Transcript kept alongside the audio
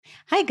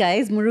Hi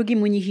guys, Murugi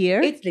Munyi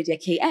here. It's Lydia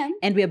KM.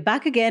 And we're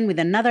back again with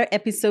another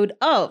episode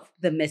of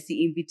The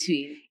Messy In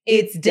Between.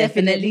 It's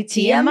Definitely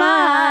TMI.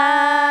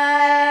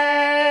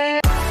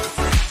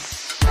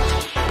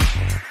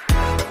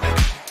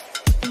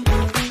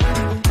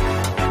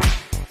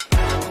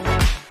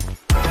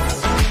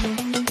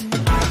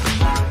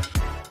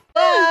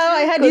 Wow,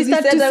 I heard you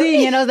start to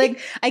sing and I was like,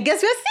 I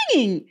guess we're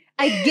singing.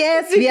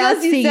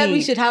 Because you said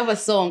we should have a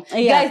song.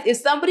 Yeah. Guys, if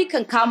somebody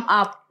can come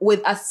up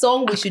with a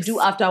song we should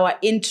do after our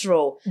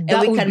intro, That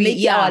and we would can be- make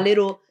it yeah. our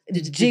little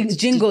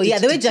Jingle. Yeah,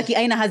 the way Jackie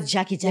Aina has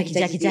Jackie.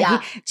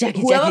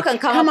 Whoever can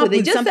come up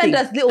with it, just something. send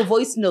us little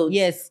voice notes.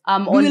 Yes.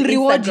 On We will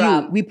reward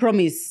Instagram. you. We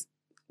promise.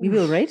 We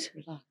will, right?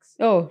 Relax.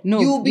 Oh, no.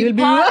 You will be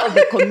part of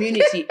the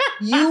community.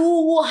 You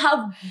will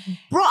have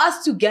brought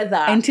us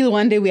together. Until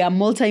one day we are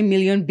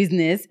multi-million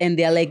business and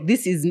they're like,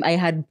 I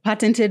had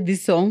patented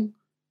this song.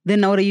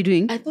 Then now what are you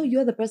doing? I thought you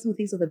are the person who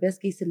thinks of the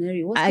best case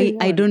scenario. What's I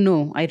going on? don't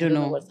know. I don't don't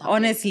know know. what's happening.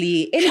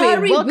 Honestly. Anyway,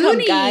 Carrie welcome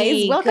Booney,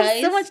 guys. Welcome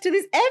guys. so much to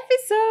this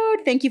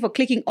episode. Thank you for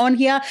clicking on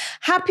here.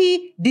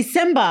 Happy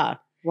December.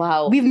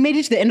 Wow. We've made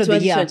it to the end of the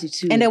year.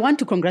 2022. And I want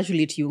to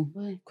congratulate you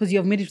Why? because you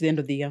have made it to the end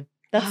of the year.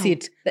 That's Wow.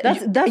 it.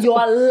 That's you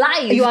are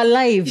alive. You are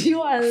alive.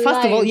 You are alive.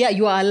 First of all, yeah,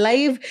 you are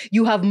alive.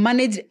 You have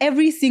managed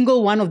every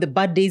single one of the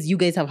bad days you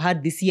guys have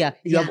had this year.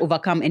 You have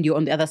overcome and you're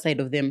on the other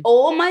side of them.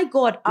 Oh my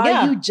God.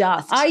 Are you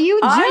just? Are you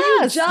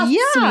just? Yeah.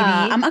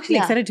 Sweetie? I'm actually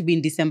Yeah. excited to be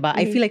in December.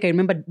 I feel like I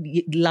remember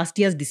last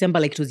year's December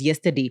like it was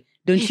yesterday.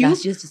 Don't you?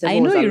 Last year's December I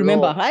know was a you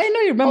remember. lot. I know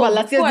you remember Oh,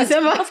 last of year's course.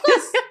 December. Of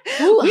course.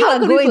 We How were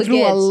could going we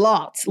through a forget?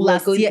 lot We were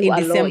last going year through in a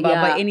lot, December.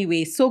 yeah. But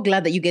anyway, so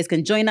glad that you guys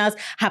can join us.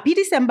 Happy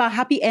December.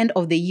 Happy end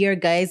of the year,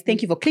 guys.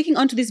 Thank you for clicking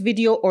onto this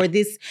video or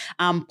this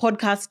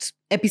podcast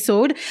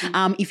episode.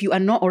 If you are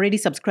not already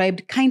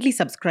subscribed, kindly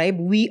subscribe.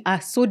 We are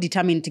so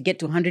determined to get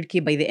to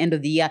 100K by the end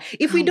of the year.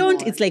 If we Come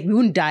don't, on. it's like we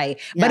won't die.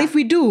 Yeah. But if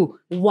we do,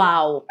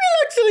 Wow.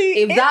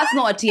 actually, If that's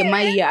not a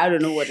TMI year, I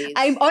don't know what is.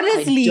 I'm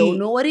honestly, I don't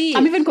know what is.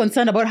 I'm even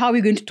concerned about how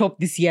we're going to top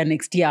this year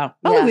next year.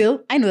 But Yeah. we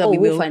will. I know that Oh, we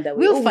will. we'll find a way.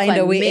 We'll We'll find a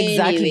find way. many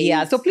Exactly. ways.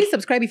 Yeah. So please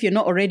subscribe if you're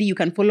not already. You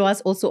can follow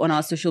us also on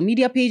our social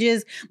media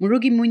pages,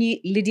 Murugi Munyi,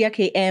 Lydia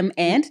KM,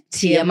 and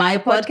TMI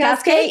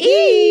Podcast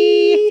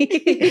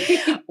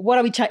KE. What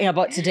are we chatting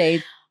about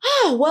today?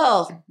 Oh,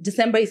 well,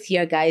 December is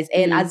here, guys.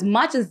 And as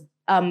much as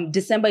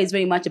December is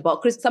very much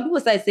about Christmas, some people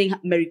started saying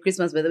Merry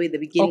Christmas, by the way, at the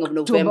beginning of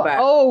November.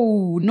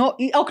 Oh, no.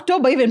 In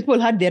October, even people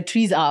had their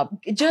trees up.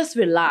 Just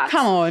relax.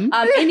 Come on.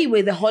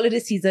 Anyway, the holiday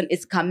season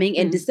is coming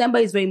and December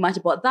is very much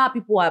about that.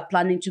 People are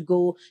planning to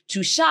go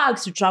to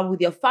shags, to travel with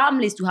their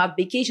families, to have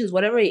vacations,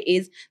 whatever it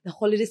is. The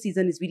holiday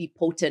season is really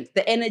potent.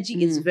 The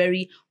energy is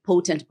very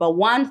potent. But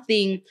one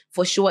thing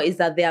for sure is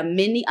that there are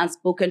many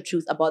unspoken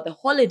truths about the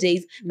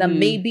holidays that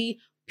maybe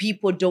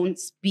people don't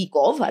speak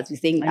of, as we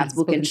say,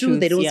 unspoken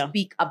truth. They don't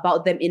speak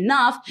about them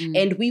enough.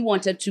 And we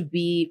wanted to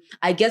be,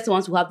 I guess, the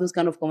ones who have those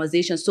kind of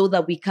conversations so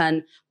that we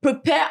can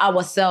prepare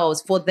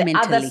ourselves for the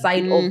Mentally. other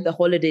side of the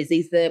holidays.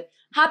 There's the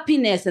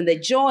happiness and the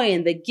joy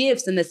and the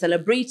gifts and the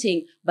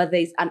celebrating, but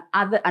there's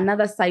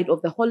another side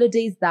of the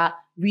holidays that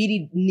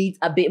really needs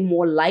a bit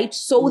more light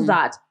so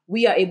that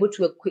we are able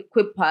to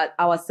equip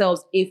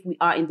ourselves if we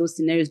are in those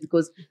scenarios,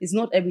 because it's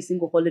not every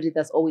single holiday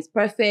that's always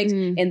perfect.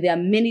 And there are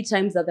many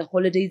times that the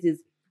holidays is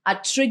a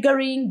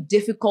triggering,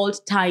 difficult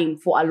time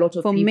for a lot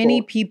of people. For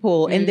many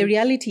people. And the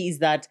reality is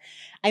that,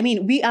 I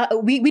mean, we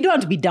don't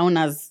want to be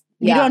downers.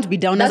 We don't want to be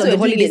downers That's on the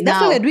what we're doing holidays. it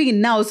That's why now. we're doing it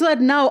now. So that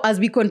now, as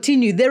we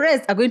continue, the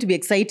rest are going to be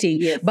exciting.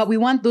 Yes. But we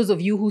want those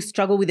of you who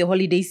struggle with the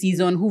holiday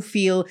season, who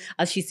feel,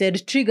 as she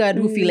said, triggered,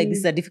 who feel like this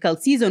is a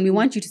difficult season. We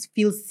want you to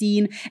feel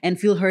seen and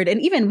feel heard. And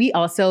even we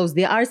ourselves,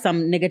 there are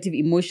some negative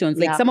emotions.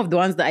 Like some of the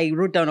ones that I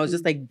wrote down, I was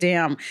just like,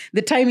 damn,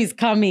 the time is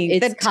coming.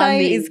 It's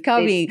Time is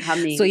coming. It's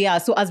coming. So yeah,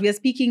 so as we are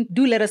speaking,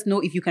 do let us know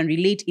if you can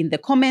relate in the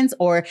comments,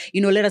 or,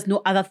 let us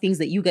know other things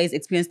that you guys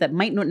experience that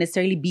might not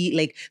necessarily be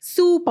like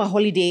super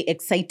holiday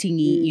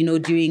exciting-y,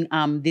 during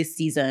this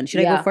season.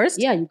 Should I go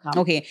first? Yeah, you can.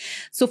 Okay.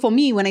 So for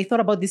me, when I thought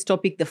about this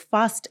topic, the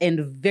first and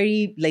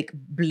very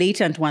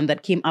blatant one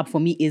that came up for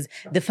me is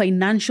the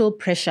financial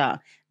pressure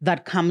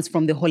that comes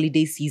from the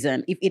holiday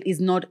season. If it is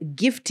not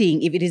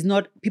gifting, if it is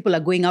not people are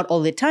going out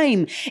all the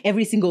time,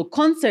 every single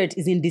concert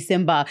is in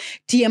December.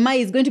 TMI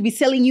is going to be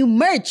selling you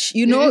merch.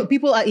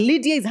 People are,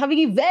 Lydia is having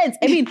events.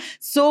 I mean,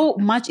 so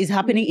much is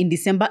happening in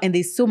December and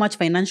there's so much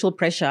financial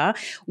pressure,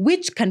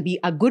 which can be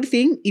a good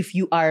thing if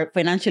you are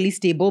financially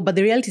stable. But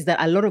the reality is that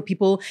a lot of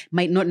people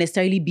might not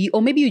necessarily be,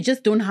 or maybe you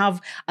just don't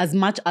have as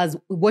much as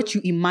what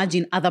you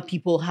imagine other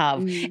people have.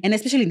 And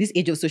especially in this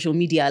age of social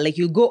media, like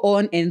you go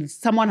on and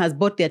someone has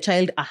bought their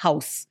child a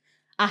house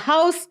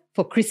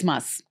for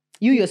Christmas.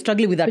 You're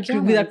struggling with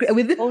pajamas.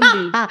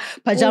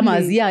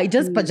 Only. Yeah,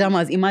 just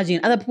pajamas. Imagine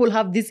other people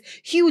have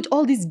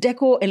all this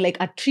deco and like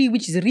a tree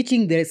which is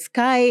reaching the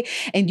sky,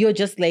 and you're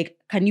just like,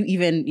 can you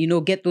even,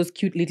 get those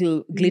cute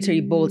little glittery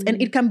balls? And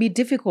it can be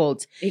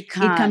difficult. It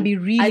can be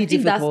really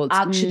difficult. I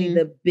think that's actually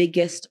the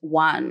biggest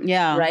one.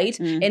 Yeah. Right?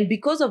 And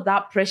because of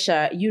that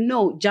pressure,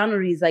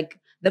 January is like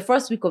the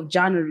first week of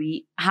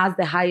January has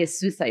the highest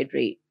suicide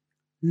rate.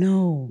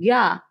 No.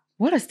 Yeah.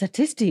 What a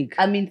statistic.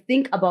 I mean,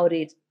 think about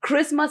it.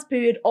 Christmas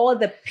period, all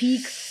the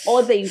peak,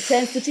 all the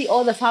intensity,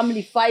 all the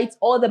family fights,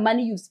 all the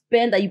money you've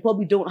spent that you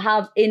probably don't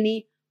have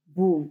any.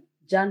 Boom.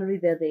 January,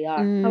 there they are.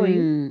 How are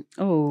you?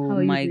 Oh How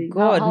are you my doing?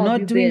 God, How have not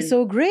you doing been?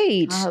 so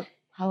great.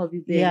 How have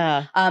you been?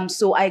 Yeah.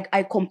 So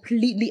I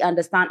completely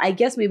understand. I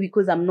guess maybe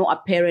because I'm not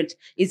a parent,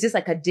 it's just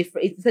like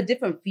it's a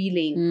different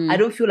feeling. I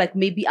don't feel like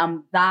maybe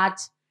I'm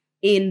that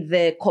in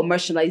the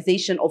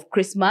commercialization of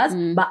Christmas,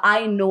 but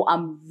I know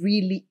I'm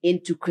really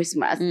into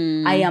Christmas.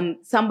 I am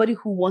somebody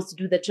who wants to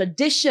do the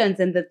traditions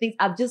and the things.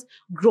 I've just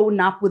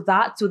grown up with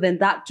that. So then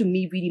that to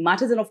me really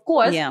matters. And of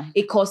course,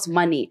 it costs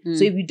money.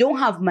 So if you don't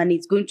have money,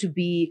 it's going to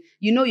be,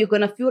 you're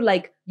going to feel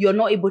like you're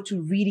not able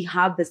to really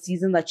have the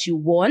season that you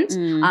want.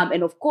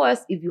 And of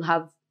course, if you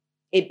have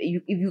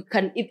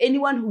if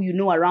anyone who you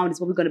know around is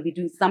probably going to be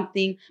doing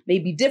something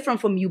maybe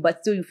different from you, but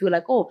still you feel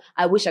like, oh,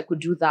 I wish I could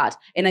do that.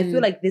 And I feel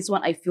like this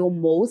one I feel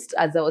most,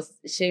 as I was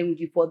sharing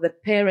with you, for the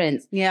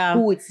parents,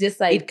 who it's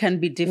just like, it can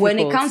be difficult. When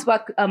it comes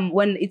back,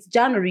 when it's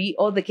January,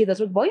 all the kids are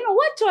talking about,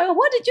 what toy,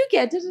 what did you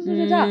get?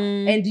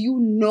 And you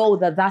know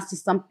that that's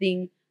just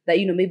something that,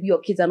 maybe your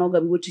kids are not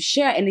going to be able to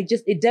share. And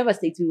it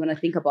devastates me when I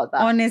think about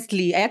that.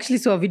 Honestly, I actually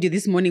saw a video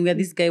this morning where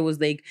this guy was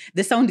like,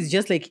 the sound is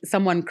just like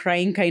someone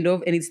crying kind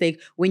of. And it's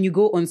like when you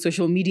go on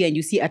social media and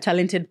you see a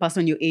talented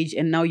person your age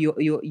and now your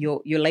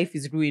life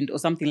is ruined or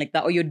something like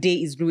that, or your day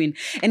is ruined.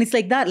 And it's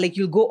like that, like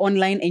you'll go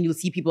online and you'll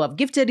see people have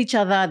gifted each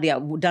other. They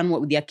have done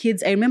what with their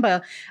kids. I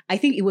remember, I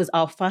think it was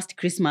our first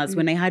Christmas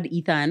when I had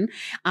Ethan.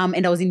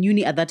 And I was in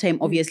uni at that time,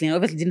 obviously. And I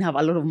obviously didn't have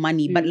a lot of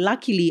money. But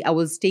luckily, I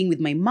was staying with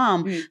my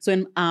mom.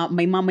 So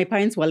when my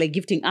parents were like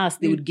gifting us,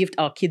 they would gift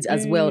our kids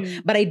as well.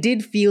 But I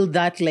did feel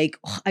that like,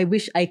 I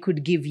wish I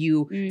could give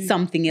you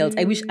something else.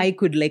 I wish I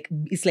could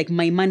it's like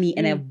my money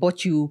and I've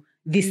bought you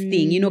this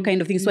thing,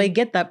 kind of thing. So I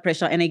get that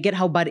pressure and I get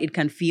how bad it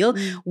can feel.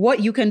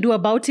 What you can do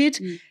about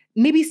it,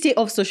 maybe stay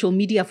off social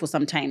media for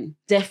some time.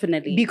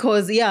 Definitely.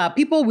 Because,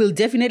 people will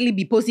definitely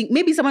be posting.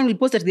 Maybe someone will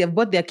post that they have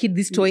bought their kid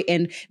this toy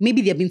and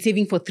maybe they've been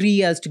saving for 3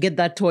 years to get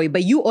that toy.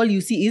 But all you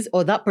see is,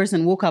 that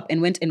person woke up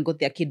and went and got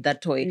their kid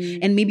that toy.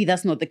 And maybe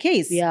that's not the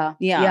case. Yeah.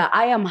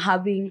 I am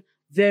having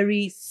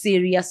very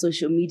serious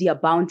social media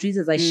boundaries,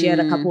 as I shared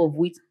a couple of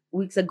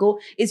weeks ago.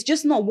 It's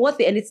just not worth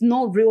it. And it's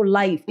not real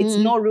life. It's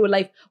not real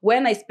life.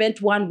 When I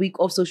spent 1 week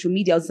off social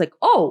media, I was like,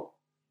 oh,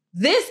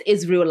 this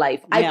is real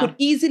life. I could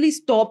easily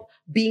stop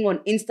being on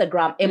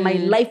Instagram and my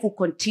life will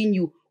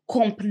continue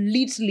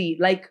completely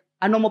like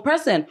a normal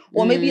person.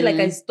 Or maybe like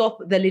I stop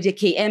the Lydia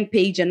KM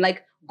page and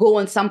like go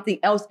on something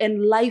else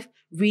and life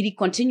really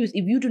continues.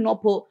 If you do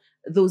not put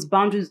those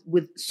boundaries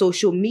with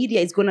social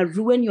media, it's going to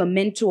ruin your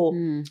mental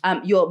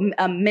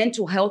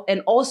health.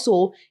 And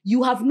also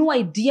you have no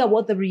idea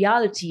what the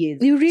reality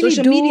is. You really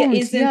social don't. Media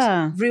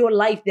isn't real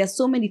life. There's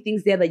so many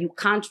things there that you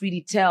can't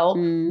really tell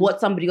what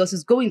somebody else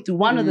is going through.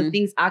 One of the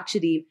things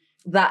actually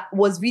that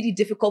was really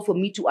difficult for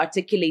me to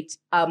articulate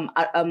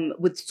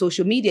with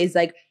social media is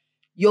like,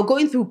 you're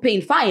going through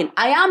pain. Fine.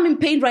 I am in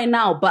pain right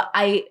now, but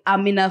I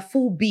am in a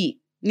full beat.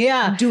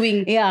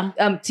 Doing TMI.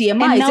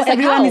 And now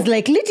everyone is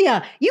like,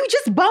 Lydia, you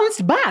just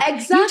bounced back.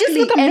 Exactly. You just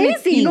look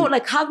amazing. And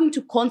like having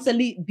to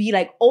constantly be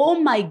like, oh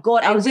my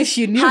God, I was just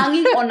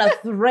hanging on a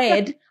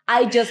thread.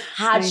 I just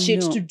had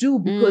shit to do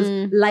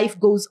because life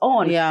goes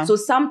on. So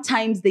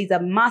sometimes there's a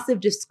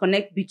massive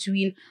disconnect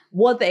between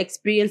what the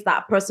experience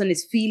that person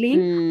is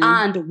feeling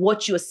and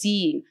what you're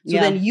seeing. So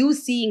then you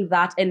seeing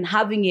that and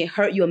having it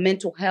hurt your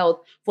mental health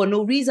for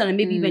no reason and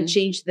maybe even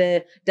change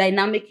the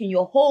dynamic in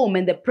your home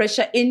and the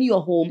pressure in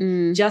your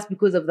home just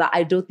because of that.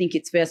 I don't think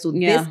it's fair. So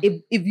this,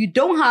 if you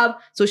don't have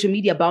social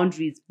media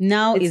boundaries,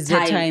 now is the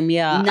time.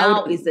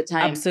 Now is the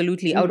time.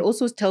 Absolutely. I would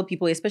also tell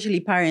people, especially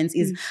parents,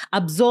 is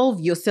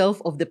absolve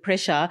yourself of the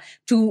pressure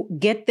to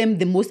get them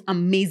the most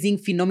amazing,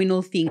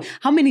 phenomenal thing.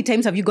 How many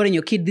times have you gotten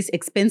your kid this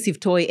expensive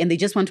toy and they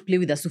just want to play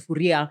with a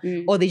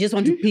sufuria or they just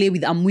want to play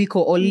with a mwiko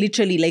or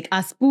literally like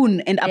a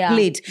spoon and a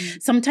plate?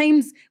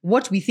 Sometimes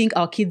what we think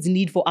our kids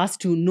need for us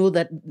to know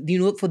that,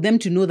 for them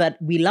to know that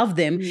we love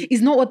them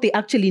is not what they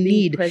actually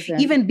need.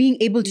 Even being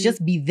able to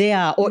just be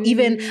there or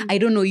even, I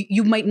don't know,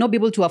 you might not be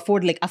able to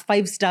afford like a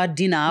 5-star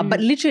dinner, but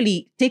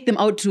literally take them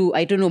out to,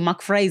 I don't know,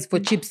 McFry's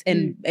for chips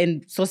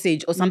and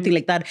sausage or something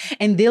like that.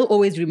 And they'll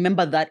always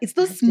remember that. It's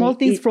those small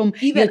things from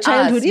your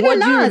childhood. Even what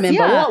do you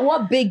remember?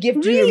 What big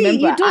gift do you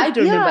remember? I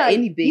don't remember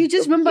any big gift. You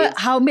just remember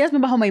how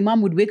my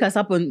mom would wake us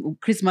up on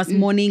Christmas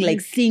morning,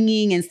 like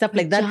singing and stuff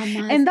like that.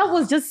 And that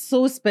was just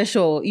so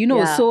special,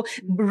 So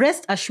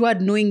rest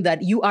assured knowing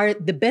that you are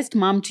the best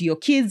mom to your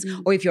kids,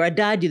 or if you're a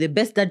dad, you're the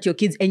best dad to your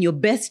kids, and your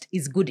best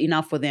is good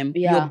enough for them.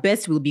 Your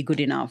best will be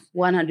good enough.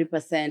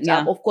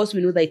 100%. Of course,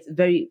 we know that it's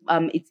very,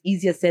 it's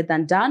easier said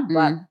than done,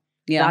 but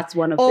That's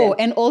one of them. them.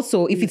 And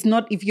also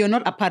if you're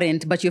not a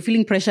parent, but you're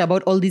feeling pressure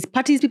about all these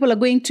parties people are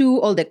going to,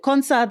 all the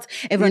concerts,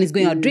 everyone is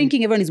going out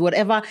drinking, everyone is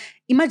whatever.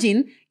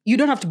 Imagine you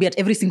don't have to be at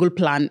every single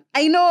plan.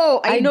 I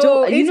know.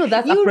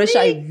 That's a pressure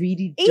I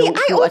really don't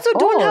feel I also at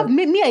don't all. have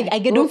me. I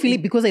don't feel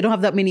it because I don't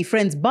have that many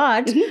friends.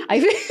 But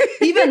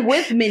even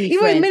with many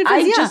friends,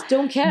 I just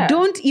don't care.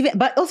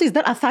 But also, is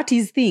that a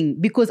 30s thing?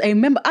 Because I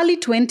remember early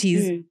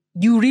 20s.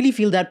 You really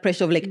feel that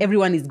pressure of like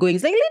everyone is going.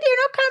 It's like, Lydia, you're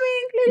not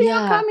coming. Lydia,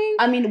 you're not coming.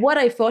 I mean, what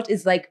I thought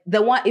is like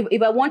the one,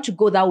 if I want to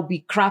go, that would be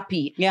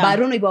crappy. Yeah. But I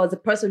don't know if I was a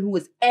person who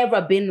has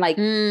ever been like,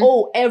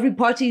 every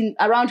party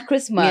around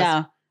Christmas.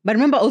 Yeah. But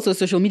remember also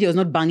social media was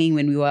not banging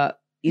when we were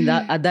in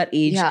that at that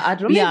age. Yeah, I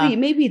don't know.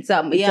 Maybe it's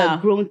a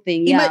grown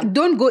thing. Yeah.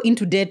 Don't go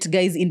into debt,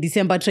 guys, in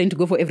December trying to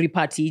go for every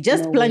party.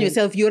 Just plan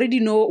yourself. You already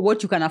know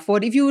what you can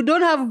afford. If you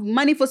don't have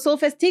money for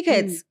Soulfest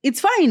tickets, it's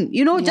fine.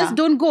 Just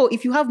don't go.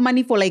 If you have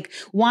money for like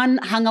one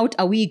hangout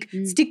a week,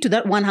 stick to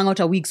that one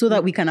hangout a week so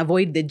that we can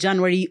avoid the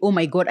January, oh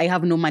my God, I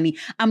have no money.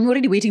 I'm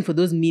already waiting for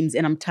those memes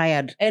and I'm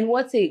tired. And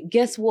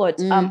guess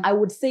what? I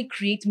would say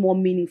create more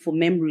meaningful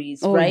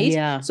memories, right?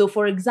 Yeah. So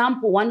for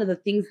example, one of the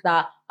things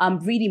that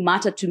really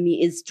matter to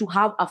me is to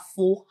have a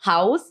full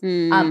house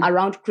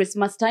around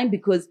Christmas time,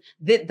 because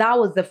that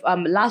was the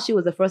last year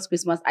was the first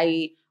Christmas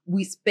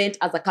we spent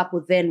as a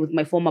couple then with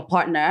my former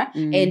partner,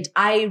 and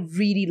I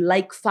really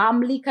like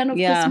family kind of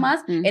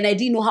Christmas, and I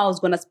didn't know how I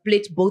was gonna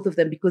split both of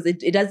them because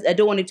it does. I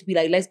don't want it to be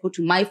like, let's go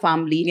to my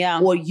family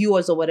or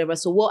yours or whatever.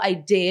 So what I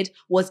did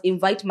was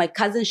invite my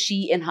cousin,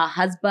 she and her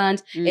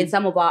husband, and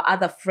some of our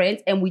other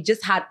friends, and we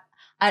just had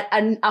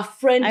a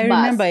friend mass. I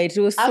remember it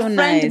was so nice. A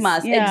friend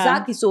mass,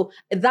 exactly. So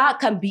that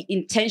can be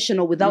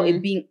intentional without it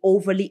being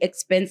overly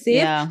expensive.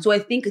 Yeah. So I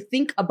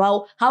think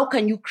about how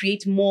can you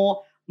create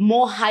more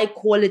high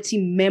quality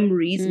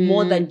memories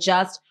more than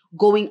just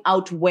going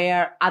out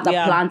where other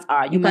plans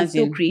are. You can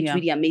still create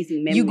really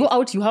amazing memories. You go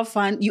out, you have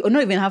fun. You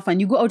not even have fun.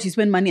 You go out, you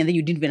spend money, and then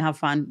you didn't even have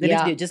fun. The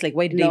next day, you're just like,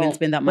 why did I even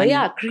spend that money?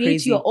 But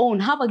create your own.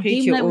 Have a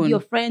game night with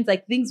your friends,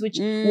 like things which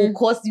will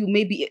cost you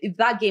maybe, if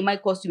that game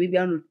might cost you maybe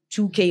around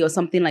 2K or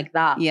something like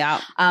that. Yeah.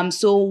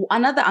 So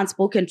another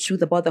unspoken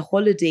truth about the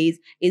holidays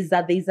is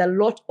that there's a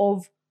lot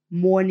of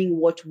mourning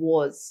what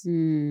was,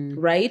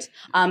 right?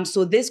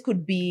 So this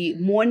could be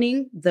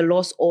mourning the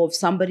loss of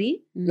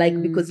somebody, like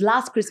because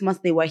last Christmas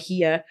they were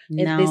here,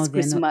 and this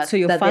Christmas, so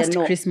your first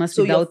Christmas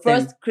without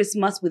them.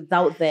 Christmas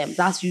without them,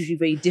 that's usually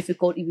very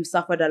difficult. If you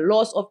suffered a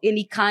loss of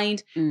any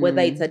kind, whether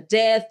it's a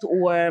death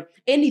or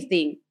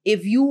anything.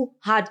 If you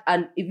had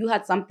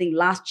something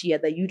last year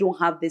that you don't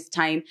have this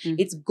time,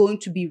 it's going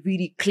to be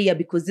really clear,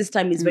 because this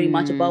time is very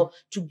much about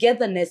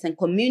togetherness and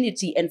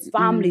community and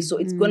family. So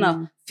it's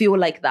gonna feel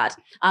like that.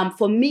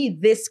 For me,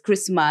 this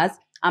Christmas,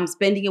 I'm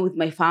spending it with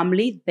my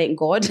family, thank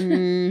God.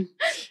 Thank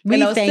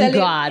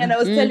God. And I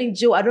was telling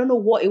Joe, I don't know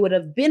what it would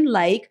have been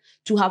like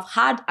to have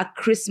had a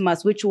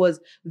Christmas which was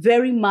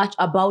very much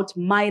about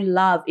my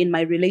love in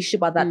my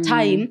relationship at that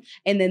time.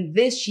 And then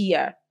this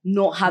year,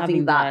 not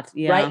having that,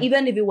 right?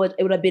 Even if it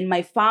would have been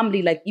my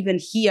family, like even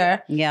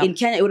here in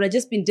Kenya, it would have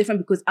just been different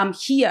because I'm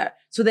here.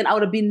 So then I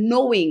would have been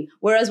knowing.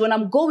 Whereas when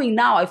I'm going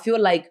now, I feel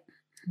like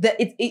that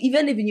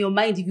even if in your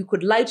mind, if you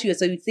could lie to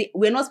yourself, you'd say,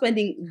 we're not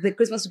spending the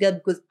Christmas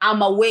together because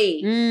I'm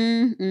away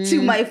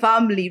to my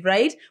family,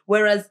 right?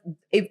 Whereas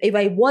if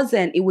I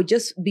wasn't, it would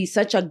just be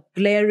such a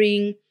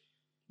glaring,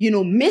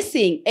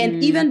 missing.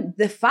 And even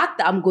the fact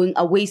that I'm going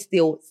away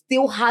still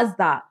has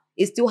that.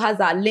 It still has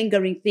that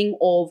lingering thing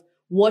of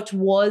what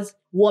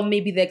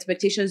maybe the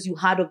expectations you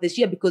had of this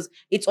year, because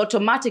it's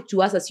automatic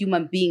to us as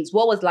human beings.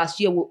 What was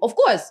last year? Of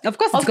course, it's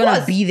going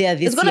to be there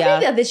this year. It's going to be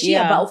there this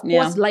year, but of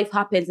course life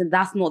happens and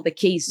that's not the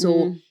case.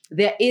 So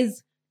there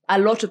is a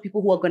lot of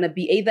people who are going to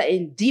be either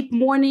in deep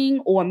mourning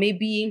or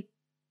maybe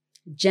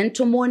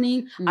gentle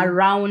mourning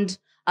around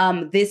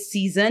this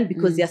season,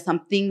 because there are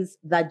some things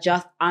that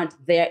just aren't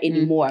there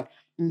anymore.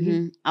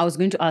 I was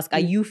going to ask, are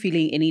you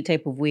feeling any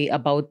type of way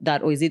about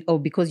that? Or is it,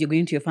 because you're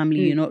going to your family,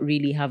 you're not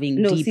really having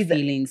deep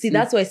feelings?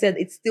 That's why I said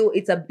it's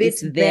a bit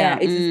there.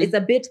 It's a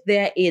bit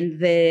there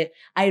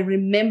I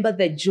remember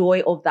the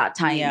joy of that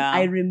time. Yeah.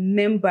 I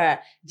remember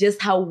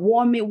just how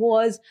warm it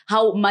was,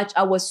 how much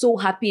I was so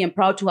happy and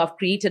proud to have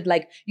created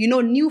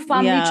new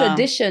family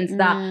traditions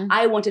that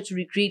I wanted to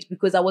recreate,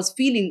 because I was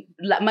feeling,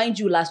 mind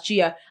you, last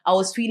year, I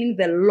was feeling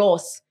the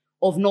loss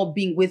of not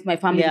being with my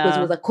family because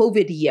it was a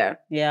COVID year.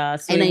 Yeah.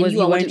 So and I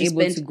knew I weren't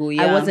able to go.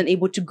 Yeah. I wasn't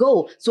able to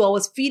go. So I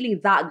was feeling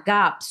that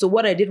gap. So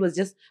what I did was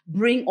just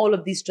bring all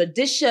of these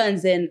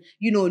traditions and,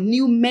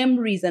 new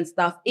memories and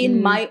stuff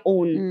in my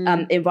own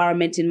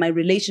environment, in my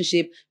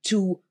relationship,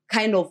 to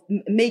kind of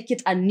make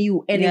it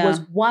anew. And it was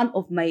one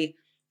of my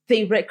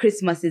favorite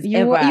Christmases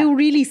ever. You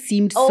really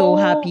seemed so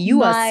happy. You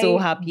were so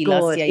happy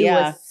last year.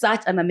 Yeah. It was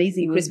such an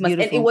amazing Christmas.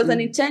 Beautiful. And it was an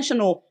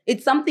intentional,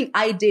 it's something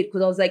I did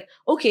because I was like,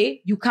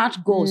 okay, you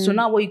can't go. So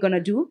now what are you going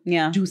to do?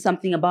 Yeah. Do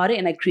something about it.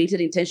 And I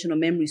created intentional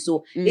memory.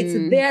 So it's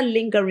there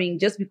lingering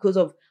just because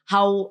of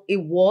how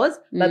it was.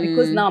 But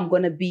because now I'm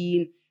going to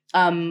be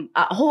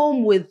at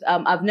home with,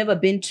 I've never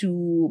been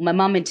to my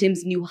mom and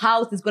Tim's new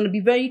house. There's going to be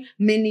very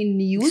many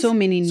news. So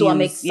many news. So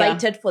I'm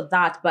excited for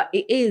that. But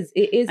it is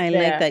I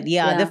there. like that.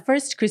 Yeah. The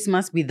first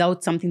Christmas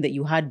without something that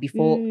you had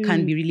before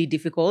can be really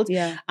difficult.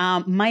 Yeah.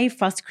 My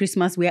first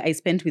Christmas where I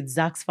spent with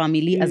Zach's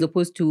family as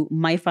opposed to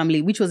my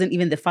family, which wasn't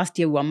even the first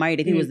year we were married,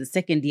 I think it was the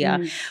second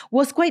year,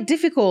 was quite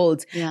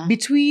difficult. Yeah.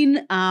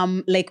 Between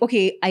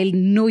okay, I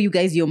know you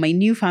guys, you're my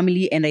new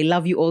family and I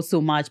love you all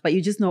so much, but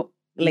you just know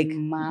like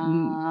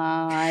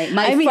my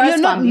you're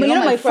not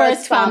my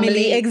first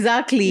family.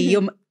 Exactly.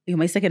 You're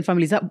my second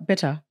family. Is that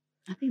better?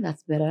 I think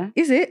that's better.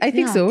 Is it? I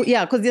think so.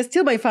 Yeah, because they're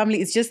still my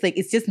family. It's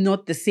just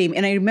not the same.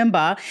 And I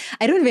remember,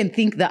 I don't even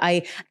think that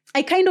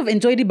I kind of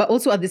enjoyed it, but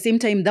also at the same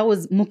time,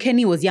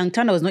 Mukeni was young.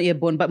 Tana was not yet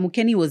born, but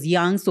Mukeni was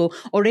young. So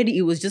already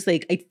it was just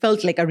like, it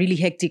felt like a really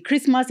hectic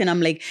Christmas. And I'm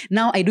like,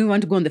 now I don't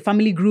want to go on the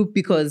family group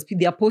because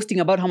they are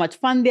posting about how much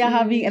fun they're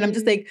having. And I'm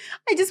just like,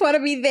 I just want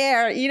to be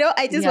there.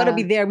 I just want to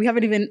be there. We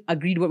haven't even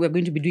agreed what we're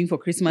going to be doing for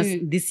Christmas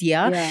this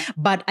year. Yeah.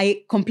 But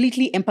I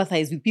completely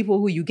empathize with people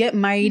who you get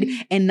married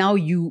and now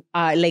you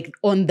are like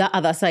on the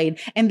other side.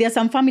 And there are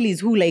some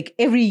families who like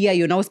every year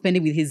you're now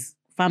spending with his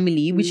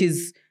family, which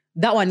is,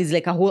 that one is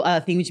like a whole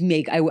other thing, which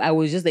I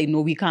was just like,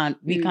 no, we can't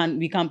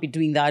be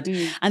doing that.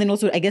 And then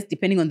also, I guess,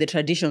 depending on the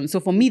tradition. So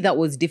for me, that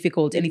was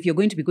difficult. And if you're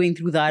going to be going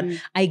through that,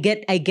 I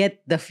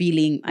get the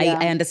feeling. Yeah.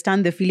 I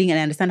understand the feeling and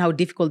I understand how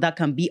difficult that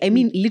can be. I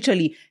mean,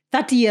 literally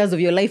 30 years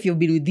of your life, you've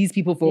been with these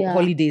people for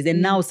holidays.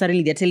 And now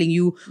suddenly they're telling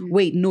you,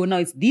 wait, no, now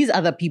it's these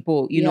other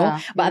people, you know.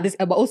 But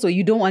also,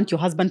 you don't want your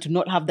husband to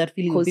not have that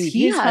feeling of being with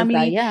his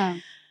family.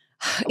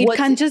 It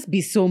can just be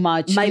so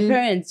much. My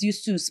parents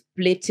used to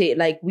split it.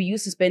 Like we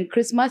used to spend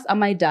Christmas at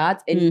my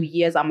dad's and New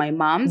Year's at my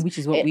mom's. Which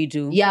is what we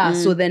do. Yeah.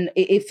 So then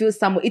it feels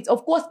somewhere. It's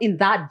of course in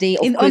that day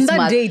of Christmas. On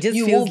that day, just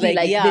you feels will be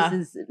like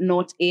this is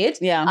not it.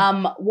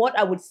 Yeah. What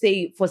I would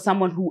say for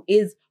someone who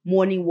is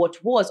mourning what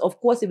was,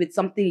 of course, if it's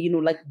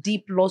something, like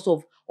deep loss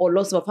of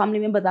a family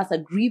member, that's a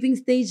grieving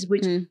stage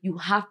which you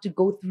have to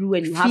go through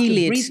and you have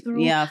to breathe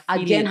through. Yeah,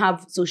 again,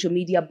 have social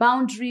media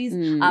boundaries.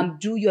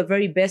 Do your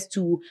very best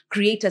to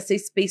create a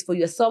safe space for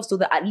yourself so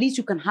that at least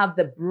you can have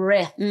the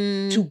breath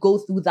to go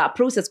through that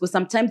process. Because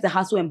sometimes the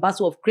hustle and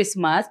bustle of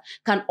Christmas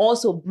can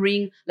also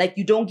bring, like,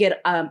 you don't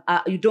get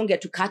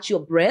to catch your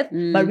breath,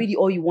 but really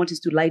all you want is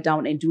to lie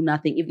down and do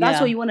nothing. If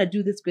that's what you want to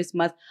do this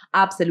Christmas,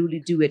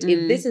 absolutely do it.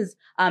 If this is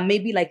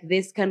maybe like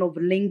this kind of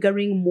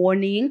lingering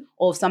mourning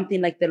of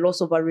something like the loss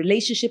of a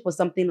relationship or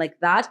something like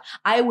that,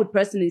 I would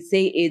personally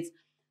say it's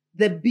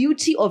the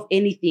beauty of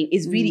anything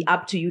is really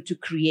up to you to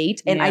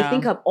create. And I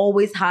think I've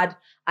always had,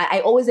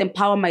 I always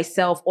empower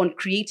myself on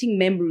creating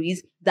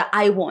memories that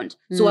I want.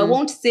 So I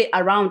won't sit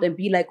around and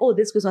be like, oh,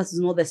 this Christmas is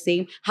not the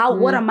same.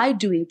 What am I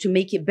doing to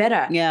make it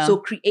better? Yeah. So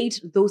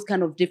create those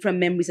kind of different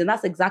memories. And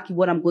that's exactly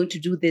what I'm going to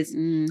do this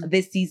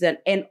season.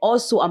 And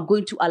also I'm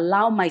going to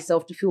allow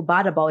myself to feel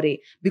bad about it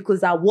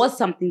because that was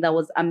something that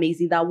was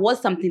amazing. That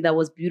was something that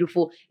was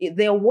beautiful.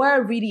 There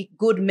were really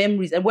good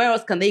memories. And where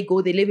else can they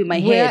go? They live in my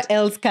head. Where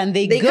else can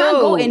they go? They can't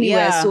go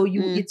anywhere. Yeah. So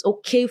it's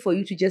okay for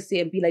you to just say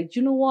and be like,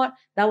 you know what?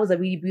 That was a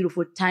really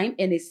beautiful time.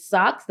 And it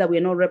sucks that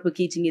we're not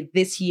replicating it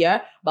this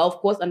year. But of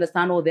course,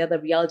 understand all the other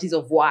realities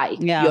of why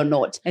you're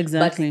not.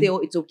 Exactly. But still,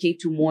 it's okay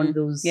to mourn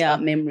those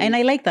memories. And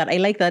I like that. I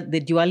like that, the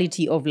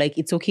duality of like,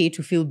 it's okay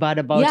to feel bad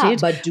about it.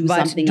 But do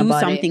something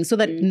about it. So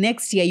that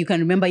next year you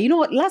can remember, you know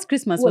what, last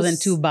Christmas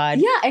wasn't too bad.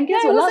 Yeah, and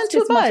guess what? Last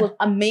Christmas was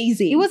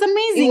amazing. It was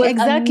amazing.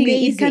 Exactly.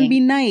 Amazing. It can be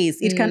nice.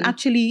 It can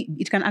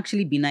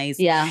actually be nice.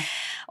 Yeah.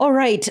 All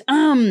right.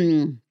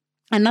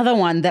 Another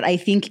one that I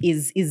think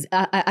is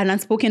an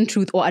unspoken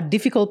truth or a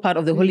difficult part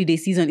of the holiday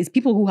season is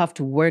people who have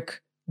to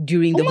work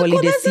during the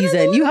holiday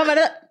season. You have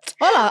a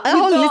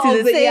whole list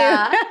is the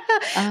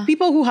same.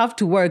 People who have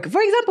to work.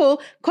 For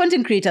example,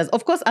 content creators.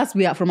 Of course, us,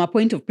 we are from a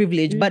point of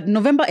privilege, but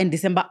November and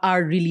December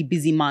are really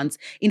busy months.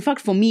 In fact,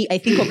 for me, I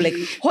think of like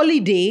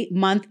holiday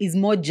month is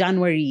more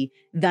January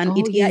than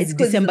it is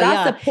December.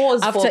 That's a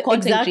pause for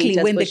content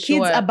creators, when the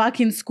kids are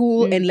back in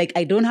school and like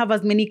I don't have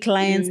as many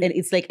clients and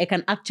it's like I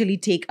can actually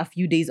take a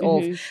few days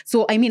off.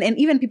 So I mean, and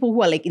even people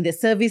who are like in the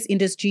service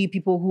industry,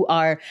 people who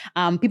are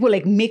people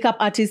like makeup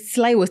artists.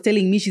 Sly was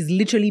telling me she's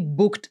literally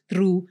booked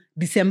through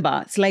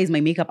December. Sly is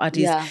my makeup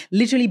artist.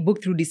 Literally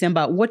booked through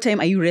December. What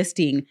time are you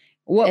resting?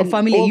 What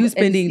family are you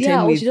spending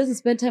time with? She doesn't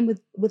spend time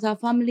with her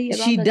family.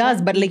 She does,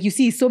 time. But like you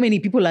see, so many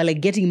people are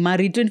like getting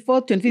married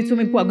 24th, 25th. So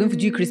many people are going for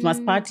do Christmas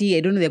party. I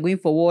don't know, they're going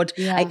for what.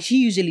 She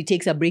usually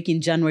takes a break in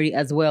January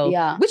as well,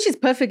 which is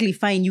perfectly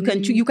fine. You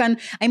can.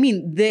 I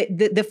mean,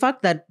 the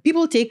fact that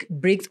people take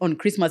breaks on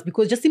Christmas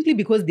because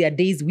there are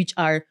days which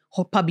are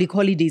public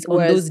holidays on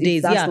those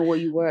days. That's not what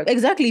you work.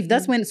 Exactly. If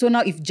that's when, so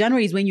now if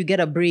January is when you get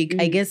a break,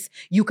 I guess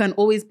you can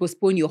always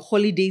postpone your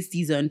holiday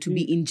season to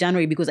be in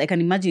January because I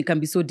can imagine it can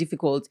be so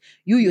difficult.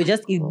 You're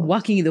just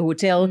working in the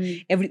hotel.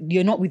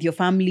 You're not with your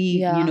family.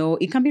 You know,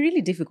 it can be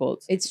really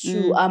difficult. It's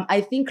true.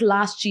 I think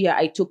last year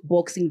I took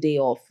Boxing Day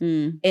off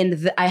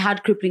and I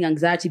had crippling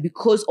anxiety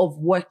because of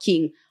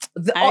working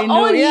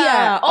all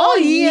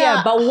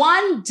year. But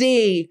one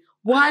day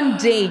one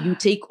day you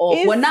take off.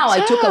 It's well, now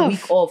I took a tough.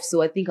 week off,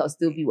 so I think I'll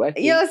still be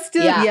working. You're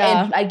still,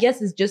 yeah. And I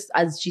guess it's just,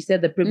 as she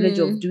said, the privilege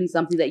of doing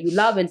something that you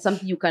love and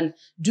something you can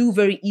do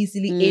very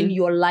easily in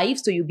your life.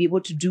 So you'll be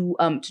able to do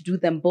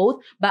them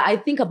both. But I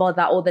think about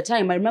that all the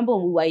time. I remember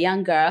when we were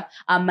younger,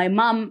 my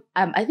mom,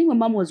 I think my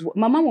mom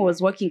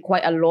was working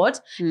quite a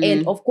lot.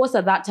 And of course,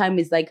 at that time,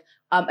 it's like,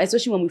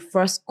 especially when we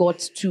first got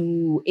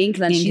to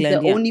England, she's the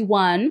only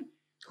one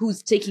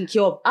who's taking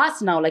care of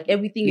us now. Like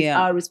everything is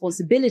our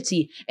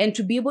responsibility. And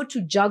to be able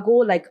to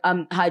juggle like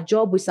her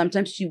job, which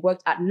sometimes she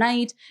worked at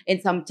night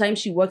and sometimes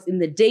she works in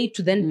the day,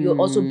 to then you'll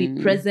also be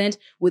present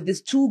with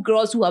these two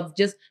girls who have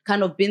just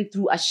kind of been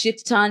through a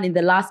shit ton in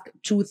the last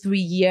 2-3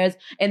 years,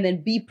 and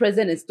then be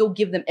present and still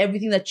give them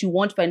everything that you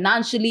want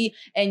financially,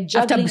 and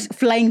juggling, after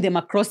flying them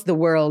across the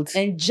world.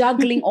 And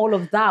juggling all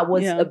of that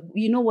was,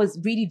 was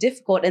really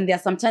difficult. And there are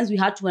sometimes we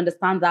had to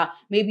understand that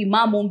maybe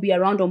mom won't be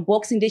around on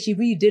Boxing Day. She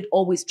really did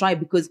always try,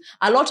 because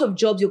a lot of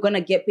jobs you're going to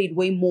get paid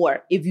way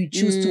more if you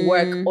choose to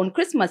work on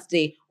Christmas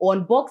Day or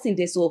on Boxing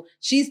Day. So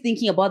she's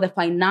thinking about the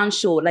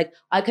financial, like,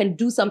 I can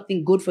do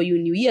something good for you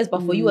in New Year's,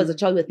 but for you as a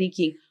child, you're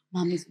thinking,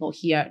 mom is not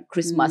here at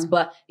Christmas.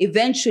 But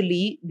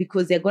eventually,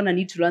 because they're going to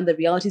need to learn the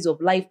realities of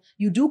life,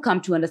 you do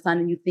come to understand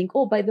and you think,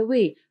 oh, by the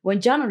way,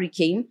 when January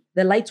came,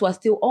 the lights were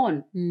still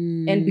on.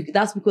 And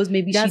that's because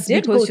maybe she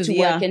did go to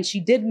work and she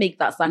did make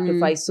that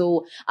sacrifice.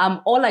 So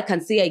all I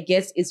can say, I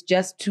guess, is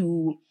just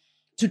to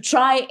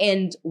try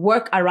and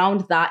work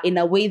around that in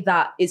a way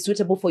that is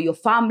suitable for your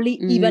family,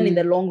 even in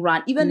the long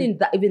run, even in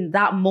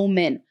that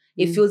moment.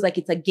 It feels like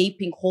it's a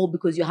gaping hole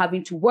because you're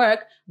having to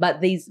work,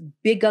 but there's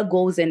bigger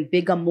goals and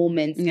bigger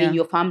moments in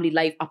your family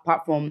life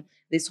apart from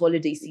this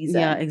holiday season.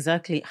 Yeah,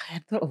 exactly. I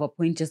had thought of a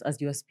point just as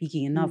you were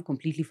speaking, and now I've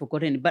completely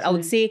forgotten it. But I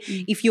would say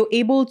if you're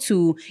able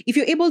to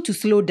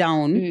slow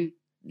down,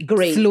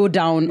 great. Slow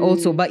down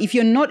also. But if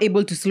you're not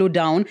able to slow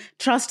down,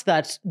 trust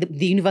that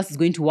the universe is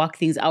going to work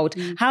things out.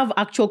 Have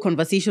actual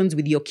conversations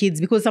with your kids,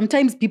 because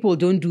sometimes people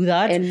don't do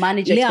that. And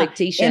manage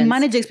expectations. And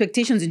manage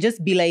expectations and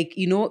just be like,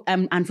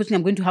 unfortunately,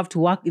 I'm going to have to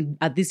work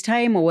at this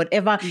time or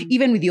whatever,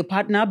 even with your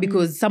partner,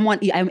 because someone,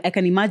 I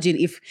can imagine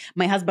if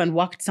my husband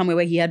worked somewhere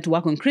where he had to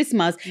work on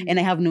Christmas and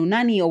I have no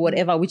nanny or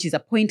whatever, which is a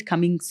point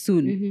coming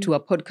soon to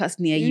a podcast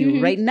near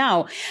you right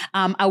now,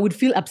 I would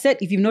feel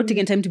upset if you've not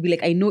taken time to be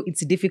like, I know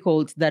it's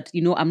difficult that,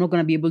 I'm not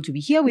going to be able to be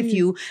here with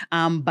you.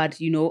 But,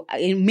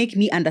 make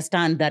me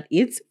understand that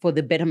it's for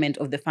the betterment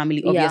of the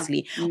family,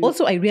 obviously.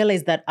 Also, I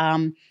realized that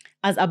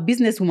as a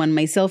businesswoman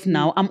myself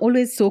now, I'm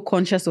always so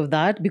conscious of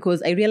that,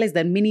 because I realize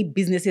that many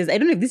businesses, I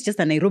don't know if this is just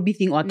a Nairobi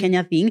thing or a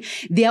Kenya thing,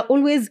 they are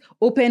always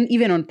open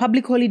even on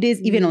public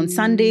holidays, even on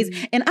Sundays.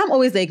 And I'm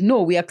always like,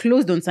 no, we are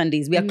closed on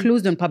Sundays. We are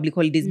closed on public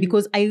holidays,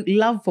 because I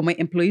love for my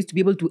employees to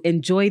be able to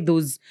enjoy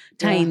those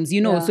times,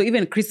 So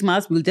even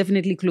Christmas, we'll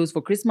definitely close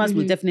for Christmas.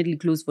 We'll definitely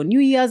close for New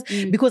Year's,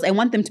 because I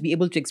want them to be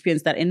able to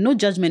experience that. And no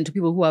judgment to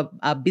people who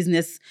are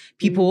business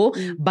people.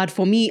 But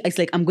for me, it's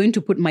like, I'm going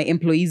to put my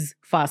employees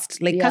first.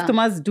 Like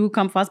customers do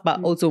come first, but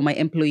also my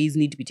employees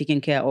need to be taken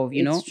care of,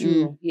 It's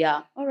true.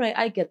 Yeah. All right.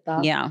 I get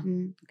that. Yeah.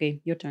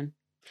 Okay. Your turn.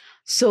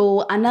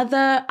 So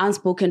another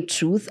unspoken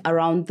truth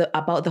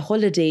about the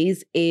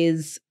holidays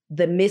is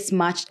the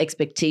mismatched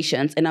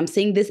expectations. And I'm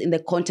saying this in the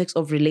context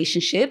of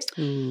relationships.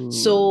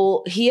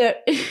 So here...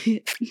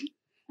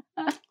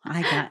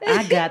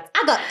 I got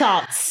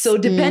thoughts. So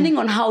depending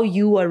on how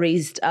you were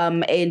raised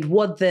and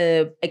what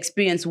the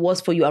experience was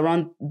for you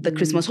around the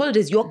Christmas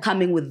holidays, you're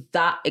coming with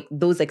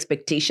those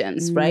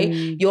expectations, right?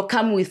 You're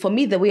coming with, for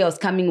me, the way I was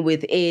coming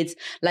with it's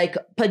like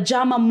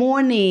pajama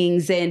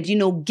mornings and,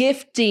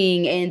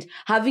 gifting and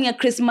having a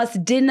Christmas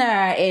dinner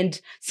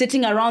and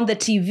sitting around the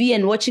TV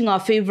and watching our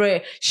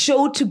favorite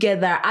show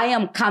together. I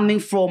am coming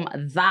from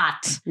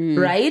that,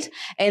 right?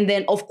 And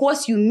then, of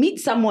course, you meet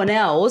someone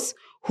else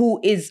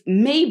who is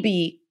just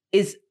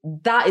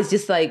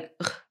like,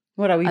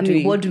 what are we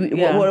doing?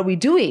 What are we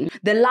doing?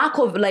 The lack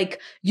of the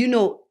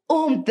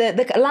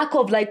lack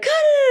of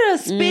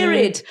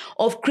spirit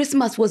of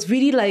Christmas was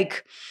really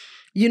like,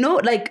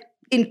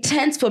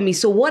 intense for me.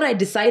 So what I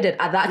decided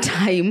at that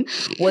time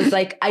was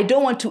like, I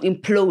don't want to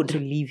implode. To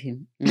leave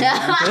him.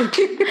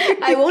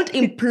 I won't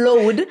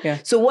implode. Yeah.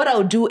 So what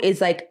I'll do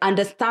is like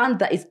understand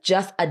that it's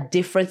just a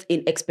difference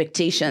in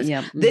expectations.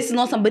 Yeah. This is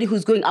not somebody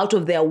who's going out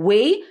of their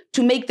way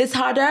to make this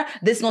harder.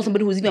 This is not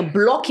somebody who's even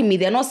blocking me.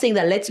 They're not saying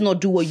that let's not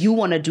do what you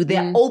want to do.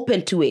 They're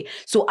open to it.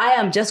 So I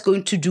am just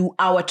going to do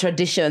our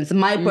traditions,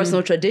 my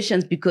personal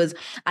traditions, because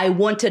I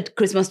wanted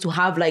Christmas to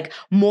have like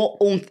more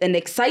oomph and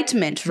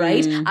excitement,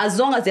 right? As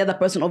long as the other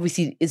person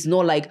obviously is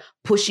not like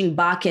pushing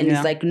back and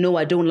is like, no,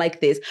 I don't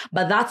like this.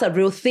 But that's a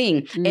real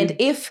thing. And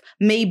if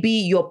maybe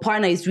your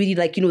partner is really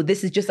like,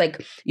 this is just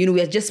like,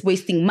 we are just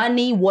wasting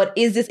money. What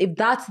is this? If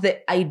that's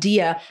the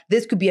idea,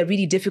 this could be a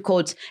really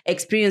difficult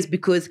experience,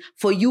 because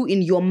for you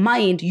in your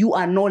mind, you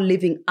are not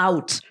living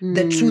out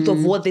the truth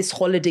of what this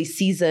holiday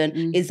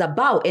season is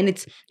about. And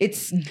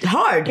it's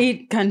hard.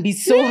 It can be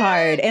so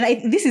hard.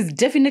 And this is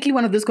definitely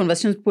one of those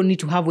conversations people need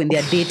to have when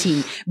they're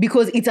dating,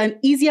 because it's an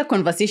easier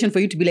conversation for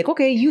you to be like,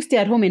 okay, you stay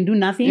at home and do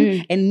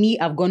nothing, and me,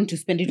 I've gone to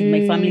spend it with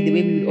my family the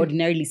way we would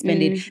ordinarily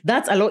spend it.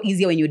 That's a lot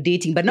easier when you're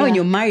dating. But now when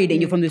you're married and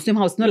you're from the same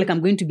house, it's not like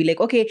I'm going to be like,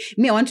 okay,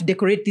 me, I want to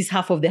decorate this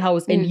half of the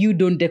house and you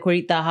don't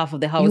decorate that half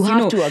of the house. You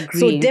have to agree.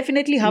 So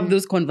definitely have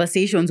those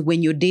conversations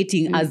when you're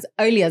dating as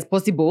early as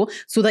possible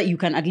so that you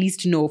can at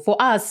least know. For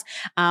us,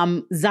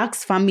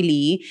 Zach's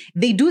family,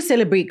 they do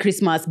celebrate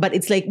Christmas, but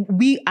it's like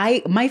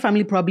my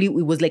family probably,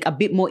 it was like a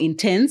bit more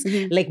intense.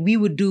 Like we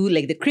would do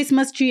like the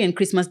Christmas tree and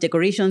Christmas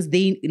decorations.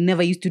 They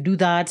never used to do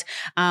that.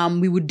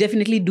 We would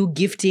definitely do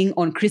gifting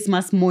on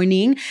Christmas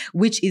morning,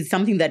 which is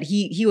something that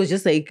he was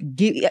just like,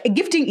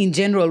 gifting in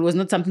general was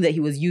not something that he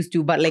was used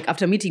to. But like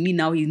after meeting me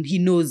now, he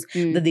knows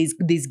that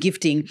there's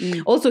gifting.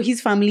 Also,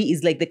 his family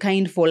is like the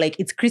kind for like,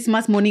 it's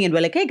Christmas morning and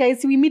we're like, hey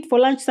guys, we meet for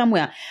lunch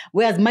somewhere.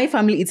 Whereas my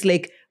family, it's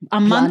like a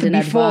month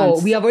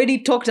before. We have already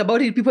talked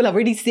about it. People have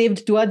already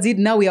saved towards it.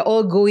 Now we are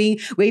all going.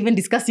 We're even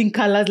discussing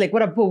colors, like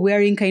what are people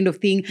wearing kind of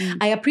thing.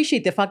 I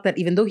appreciate the fact that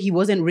even though he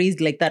wasn't raised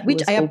like that,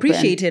 which I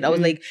appreciated, I was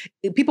like,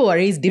 people are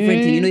raised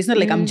differently. It's not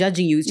like I'm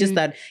judging you. It's just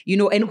that,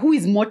 and who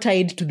is more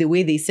tied to the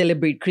way they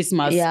celebrate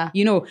Christmas?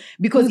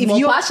 Because who's if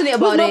you're passionate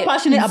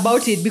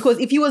about it, because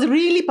if he was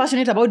really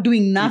passionate about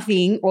doing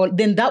nothing,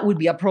 then that would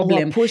be a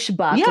problem. Or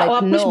pushback. Yeah,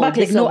 or pushback.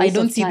 Like, no, I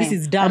don't see this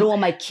is dumb. I don't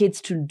want my kids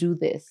to do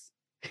this.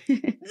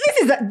 This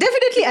is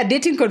definitely a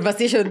dating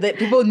conversation that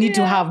people need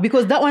to have,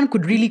 because that one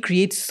could really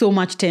create so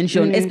much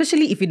tension,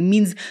 especially if it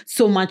means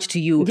so much to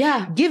you.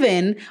 Yeah.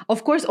 Given,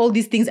 of course, all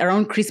these things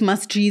around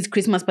Christmas trees,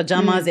 Christmas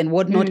pajamas and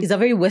whatnot is a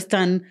very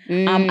Western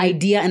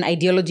idea and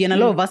ideology. And a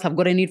lot of us have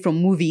gotten it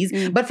from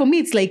movies. But for me,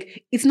 it's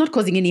like, it's not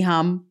causing any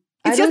harm.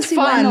 It's just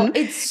fun.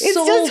 It's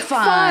so just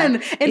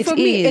fun. And for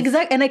me,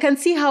 exactly. And I can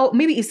see how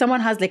maybe if someone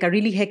has like a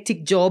really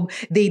hectic job,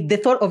 the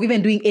thought of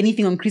even doing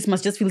anything on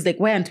Christmas just feels like,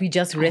 why aren't we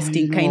just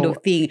resting kind of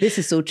thing? This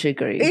is so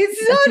triggering.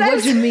 It's so nice.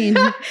 What do you mean?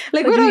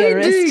 Like, what are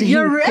you doing?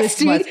 You're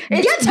resting.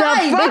 It's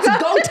time. It's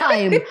go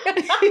time.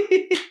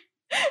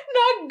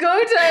 Not go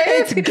time.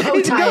 It's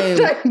go time.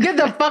 Get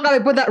the fuck up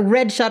and put that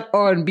red shirt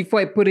on before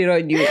I put it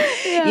on you.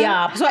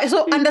 Yeah.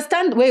 So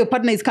understand where your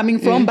partner is coming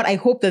from, but I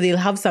hope that they'll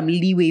have some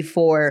leeway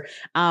for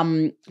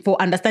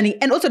understanding.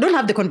 And also don't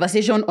have the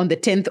conversation on the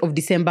 10th of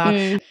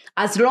December.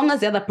 As long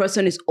as the other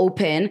person is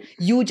open,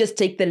 you just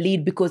take the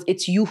lead because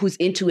it's you who's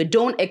into it.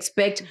 Don't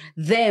expect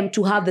them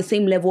to have the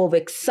same level of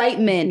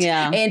excitement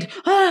and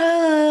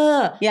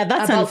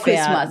that's about unfair.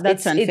 Christmas.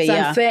 That's unfair. It's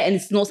unfair and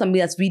it's not something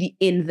that's really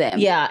in them.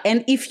 Yeah.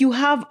 And if you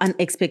have an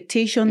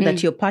expectation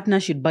that your partner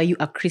should buy you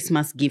a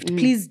Christmas gift,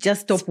 please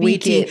just stop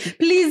waiting.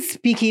 Please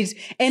speak it.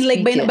 And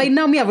like by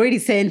now, I've already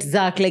sent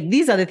Zach, like,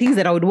 these are the things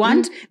that I would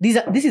want.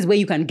 This is where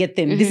you can get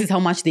them. This is how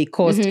much they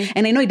cost.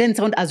 And I know it doesn't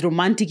sound as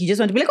romantic. You just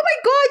want to be like, oh my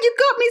God, you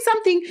got me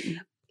something.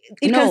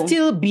 It can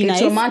still be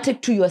nice. It's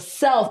romantic to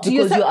yourself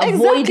because you're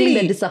avoiding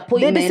the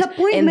disappointment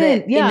and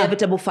the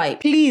inevitable fight.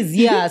 Please,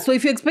 So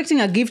if you're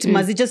expecting a gift,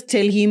 Mazi, just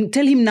tell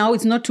him now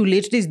it's not too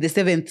late. Today is the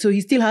 7th. So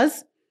he still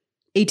has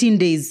 18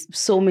 days.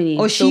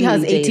 Or she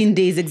has 18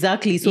 days,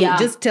 exactly. So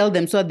just tell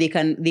them so that they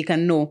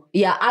can know.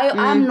 Yeah,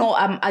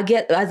 I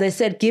get, as I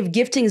said,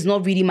 gifting is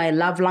not really my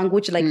love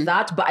language like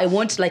that, but I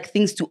want like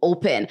things to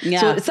open.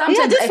 Yeah. So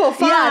sometimes just for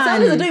fun.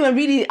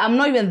 sometimes I'm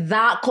not even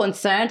that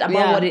concerned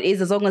about what it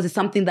is, as long as it's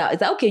something that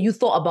is like, okay, you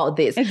thought about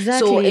this.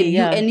 Exactly.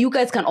 So you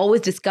guys can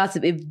always discuss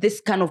if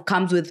this kind of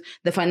comes with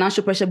the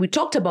financial pressure we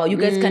talked about. You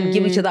guys can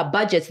give each other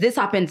budgets. This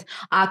happens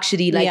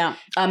actually, like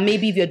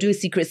maybe if you're doing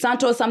Secret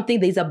Santa or something,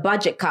 there's a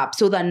budget cap.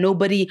 So that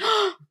nobody...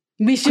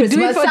 We should do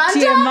it for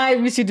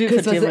TMI. We should do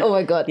it for TMI. Oh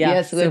my God. Yeah,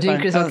 yes, we're doing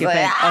Christmas.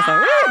 Okay,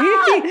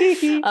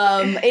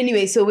 awesome.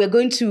 Anyway, so we're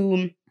going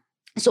to...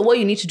 So what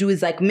you need to do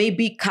is like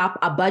maybe cap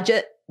a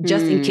budget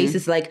just in case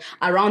it's like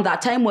around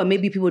that time where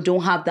maybe people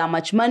don't have that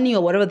much money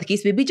or whatever the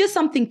case may be, just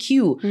something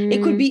cute.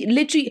 It could be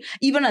literally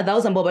even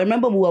 1,000 bob. I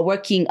remember we were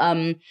working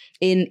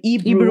in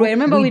Hebrew. I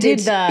remember we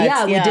did that.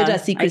 Yeah, we did a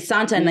Secret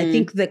Santa and I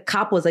think the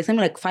cap was like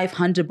something like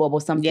 500 bob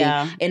or something.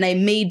 Yeah. And I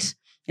made...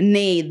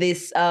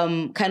 this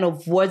kind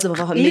of words of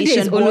affirmation.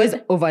 Lydia is always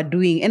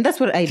overdoing, and that's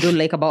what I don't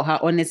like about her.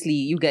 Honestly,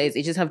 you guys,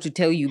 I just have to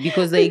tell you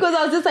because I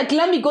was just like,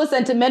 let me go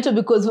sentimental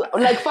because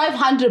like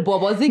 500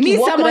 bob. I was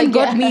thinking,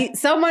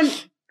 someone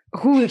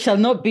who shall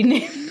not be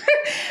named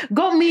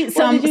got me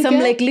some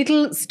like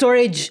little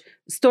storage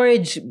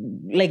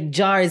like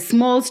jars,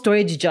 small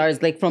storage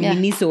jars, like from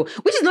Miniso,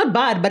 which is not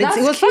bad, but it was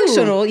cute.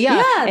 Functional.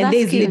 Yeah and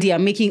there's cute. Lydia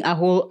making a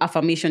whole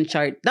affirmation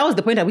chart. That was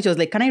the point at which I was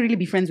like, can I really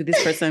be friends with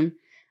this person?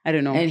 I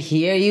don't know. And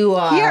here you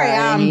are. Here I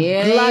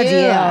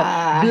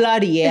am.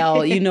 Bloody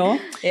hell, you know?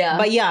 Yeah.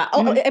 But yeah,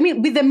 I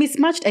mean, with the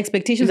mismatched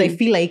expectations, I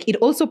feel like it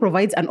also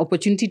provides an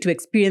opportunity to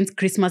experience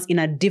Christmas in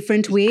a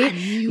different way.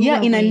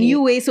 In a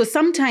new way. So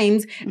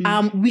sometimes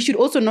we should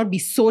also not be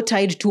so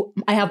tied to,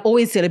 I have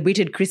always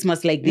celebrated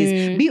Christmas like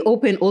this. Be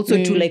open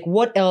also to like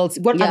what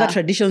other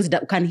traditions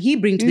that can he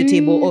bring to the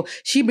table or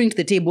she bring to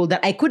the table that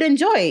I could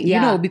enjoy, you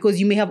know, because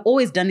you may have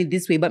always done it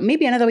this way, but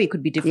maybe another way it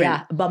could be different.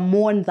 Yeah, but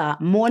mourn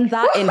that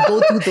and go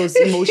through through those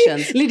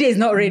emotions. Lydia is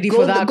not ready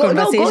for that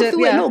conversation. Go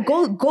through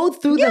it. Go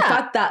through the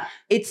fact that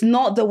it's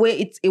not the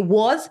way it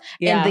was,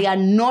 and they are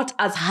not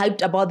as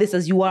hyped about this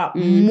as you are.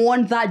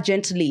 Mourn that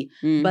gently,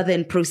 but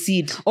then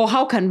proceed. Or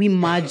how can we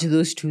merge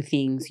those two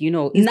things?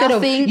 Instead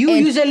of you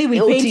usually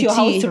will paint your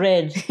house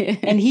red,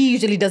 and he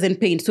usually doesn't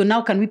paint. So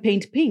now can we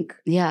paint pink?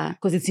 Yeah,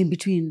 because it's in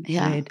between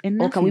red and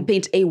nothing. Or can we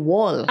paint a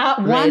wall?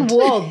 One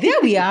wall. There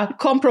we are.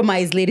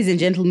 Compromise, ladies and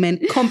gentlemen.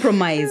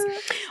 Compromise.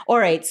 All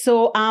right.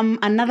 So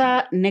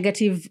another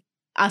negative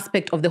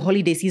aspect of the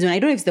holiday season, I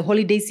don't know if it's the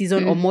holiday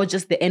season or more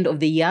just the end of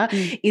the year,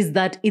 is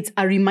that it's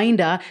a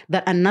reminder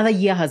that another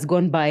year has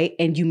gone by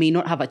and you may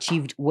not have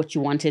achieved what you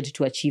wanted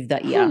to achieve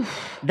that year.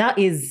 That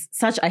is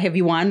such a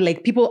heavy one.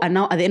 Like, people are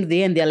now at the end of the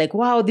year and they're like,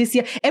 wow, this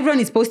year, everyone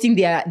is posting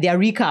their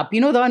recap.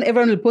 You know, the one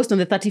everyone will post on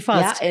the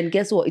 31st. Yeah, and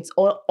guess what? It's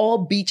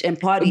all beach and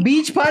party.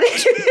 Beach party.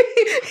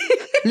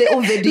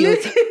 Little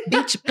videos.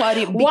 Beach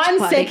party.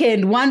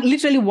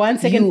 Literally 1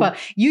 second.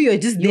 You're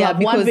just there. You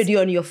have one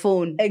video on your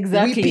phone.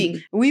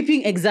 Exactly.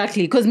 Weeping,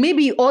 exactly. Because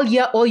maybe all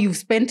year, all you've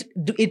spent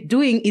it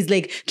doing is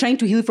like trying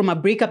to heal from a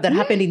breakup that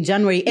happened in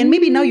January. And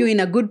maybe now you're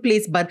in a good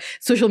place, but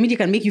social media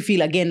can make you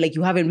feel again like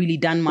you haven't really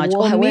done much.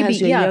 Or maybe, where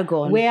has your year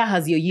gone? Where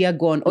has your year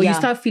gone? Or you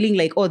start feeling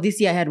like, oh, this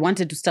year I had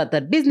wanted to start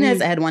that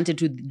business. I had wanted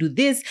to do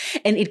this.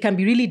 And it can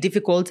be really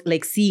difficult,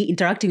 like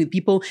interacting with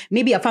people.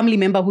 Maybe a family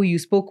member who you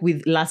spoke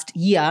with last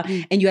year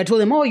and you had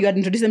told them, oh, you had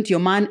introduced them to your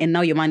man and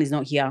now your man is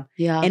not here.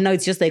 Yeah. And now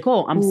it's just like,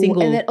 oh, I'm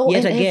single and then,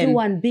 yet and again.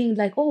 Everyone being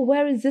like, oh,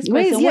 where is this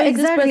person? Where is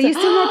exactly. this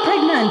person? You're still not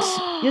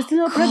pregnant. You're still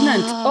not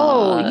pregnant.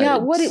 Oh, yeah.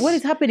 What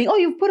is happening? Oh,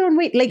 you've put on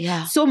weight. Like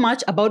so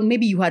much about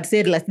maybe you had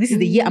said, like, this is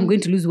the year I'm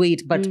going to lose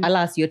weight. But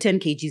alas, you're 10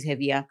 kgs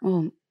heavier.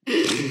 Oh.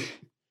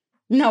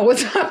 Now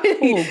what's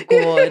happening? Oh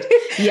God.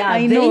 Yeah,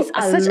 I know.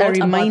 Such a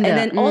reminder. And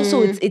then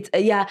also it's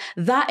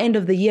that end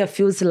of the year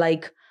feels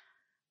like,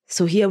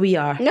 so here we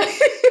are.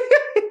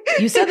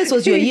 You said this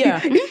was your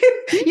year.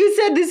 You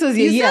said this was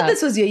your year. You said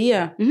this was your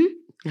year.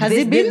 Mm-hmm. Has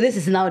it been? This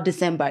is now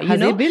December. Has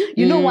it been?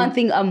 You know one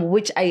thing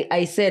which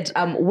I said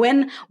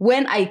when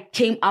I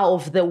came out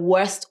of the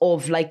worst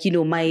of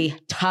my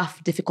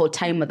tough, difficult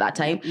time at that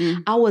time,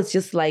 I was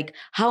just like,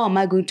 how am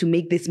I going to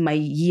make this my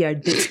year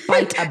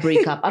despite a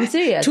breakup? I'm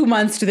serious. 2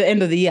 months to the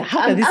end of the year.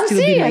 How can this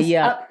still be my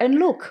year? And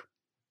look.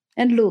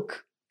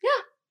 Yeah.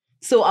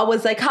 So I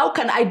was like, how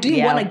can I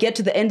want to get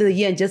to the end of the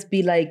year and just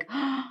be like,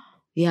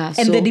 yeah,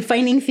 and the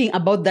defining thing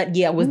about that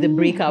year was the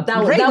breakup.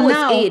 That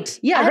was it.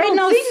 Yeah, right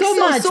now so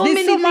much. So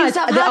many things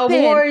have the happened.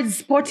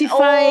 Awards,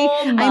 Spotify.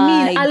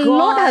 A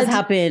lot has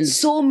happened.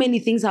 So many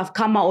things have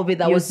come out of it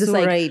that was just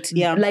so right.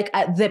 Yeah,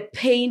 the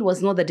pain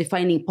was not the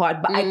defining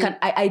part, but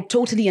I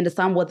totally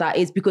understand what that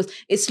is because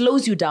it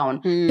slows you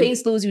down. Pain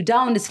slows you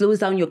down. It slows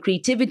down your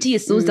creativity.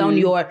 It slows down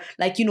your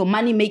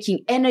money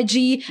making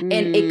energy,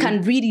 and it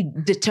can really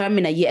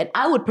determine a year. And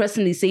I would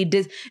personally say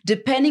this,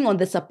 depending on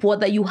the support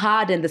that you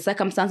had and the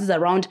circumstances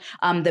around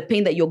the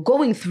pain that you're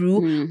going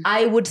through,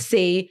 I would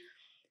say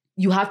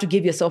you have to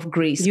give yourself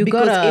grace.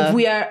 If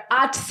we are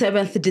at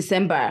 7th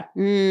December,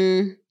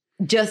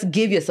 just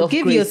give yourself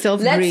grace.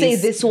 Let's say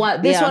this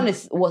one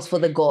was for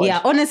the God.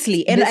 Yeah,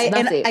 honestly. And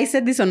I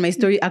said this on my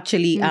story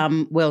actually,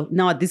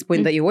 now at this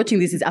point that you're watching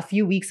this is a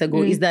few weeks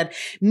ago, is that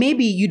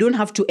maybe you don't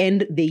have to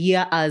end the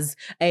year as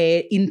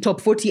in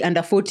top 40,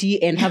 under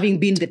 40 and having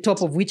been the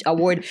top of which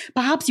award.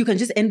 Perhaps you can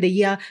just end the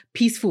year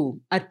peaceful,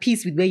 at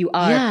peace with where you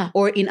are,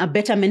 or in a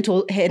better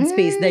mental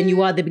headspace than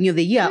you are at the beginning of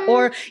the year,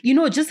 or,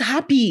 just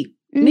happy.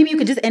 Maybe you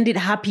could just end it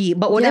happy,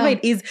 but whatever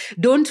it is,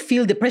 don't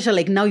feel the pressure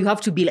like now you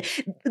have to be like,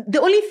 the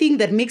only thing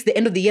that makes the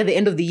end of the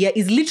year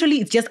is literally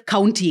it's just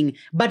counting,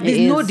 but there's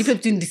no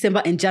difference between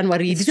December and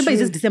January. December is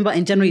just December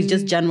and January is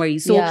just January.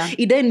 So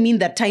it doesn't mean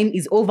that time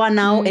is over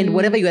now and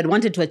whatever you had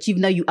wanted to achieve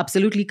now, you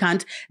absolutely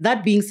can't.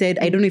 That being said,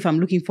 I don't know if I'm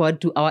looking forward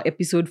to our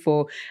episode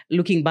for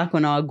looking back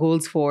on our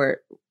goals for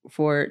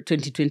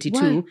 2022.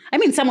 What? I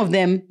mean, some of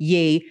them,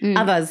 yay.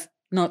 Others,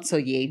 not so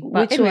yay.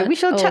 But anyway, we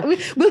shall chat.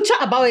 We'll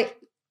chat about it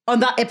on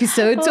that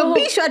episode. So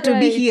be sure to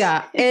be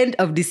here end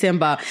of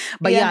December.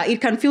 But it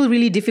can feel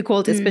really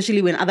difficult,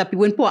 especially when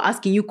people are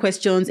asking you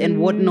questions and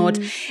whatnot.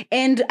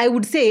 And I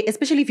would say,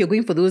 especially if you're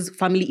going for those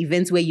family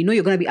events where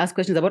you're going to be asked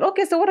questions about,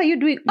 okay, so what are you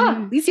doing?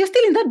 You're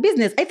still in that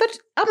business. I thought,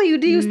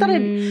 you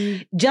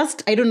started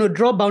just,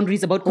 draw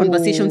boundaries about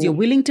conversations you're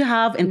willing to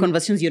have and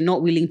conversations you're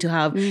not willing to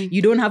have.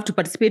 You don't have to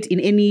participate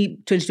in any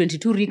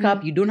 2022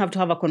 recap. You don't have to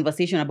have a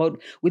conversation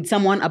with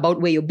someone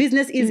about where your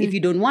business is if you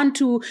don't want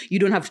to. You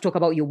don't have to talk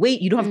about your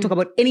weight. You don't have to talk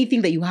about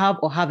anything that you have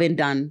or haven't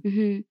done.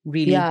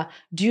 Really. Yeah.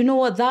 Do you know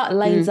what that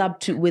lines up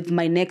to with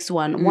my next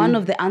one? One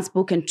of the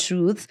unspoken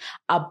truths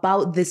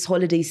about this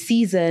holiday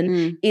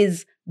season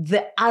is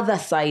the other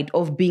side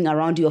of being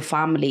around your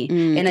family.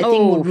 And I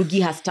think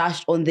Murugi has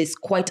touched on this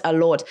quite a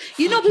lot.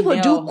 You know, people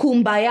do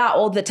kumbaya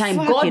all the time.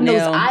 God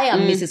knows I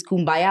am Mrs.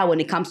 Kumbaya when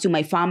it comes to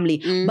my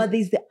family. But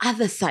there's the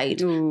other side,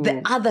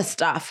 the other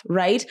stuff,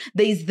 right?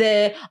 There's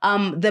the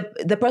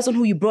person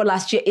who you brought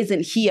last year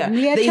isn't here.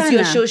 There's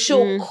your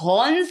shosho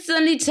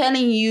constantly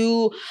telling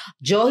you,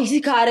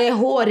 Johisikare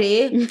hore,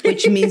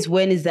 which means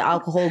when is the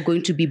alcohol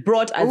going to be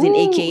brought, as in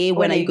AKA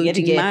when are you going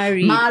to get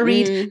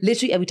married?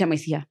 Literally every time I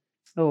see her.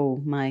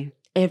 Oh my.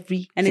 And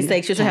it's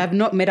like, Shosho, I have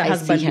not met a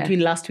husband between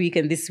last week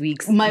and this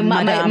week's. My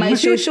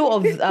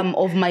shosho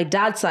of my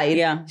dad's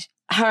side,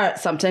 her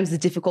sometimes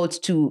it's difficult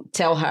to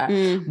tell her.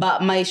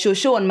 But my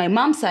shosho on my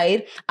mom's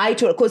side, I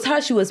told her, because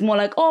her, she was more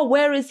like, oh,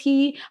 where is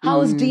he?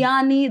 How's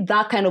Diani?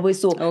 That kind of way.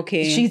 So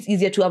she's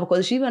easier to have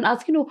because she even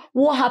asks, you know,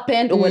 what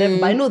happened or whatever.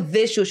 But I know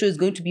this shosho is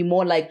going to be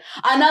more like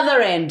another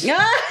end. Yet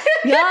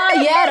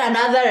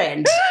another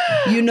end.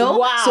 You know?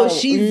 Wow. So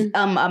she's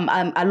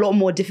a lot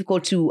more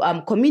difficult to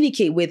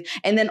communicate with.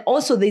 And then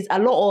also there's a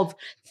lot of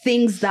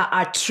things that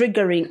are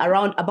triggering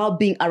about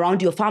being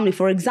around your family.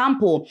 For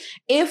example,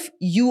 if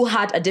you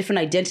had a different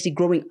identity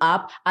growing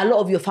up, a lot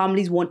of your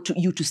families want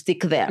you to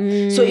stick there.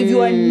 So if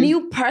you're a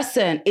new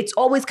person, it's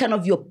always kind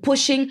of you're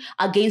pushing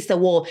against the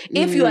wall.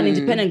 If you're an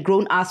independent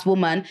grown-ass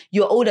woman,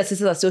 your older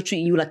sisters are still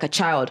treating you like a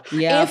child.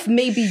 If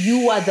maybe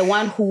you are the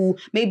one who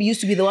maybe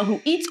used to be the one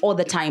who eats all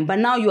the time, but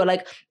now you're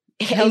like,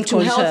 health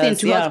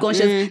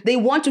conscious. They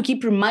want to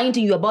keep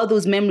reminding you about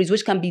those memories,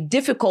 which can be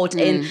difficult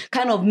and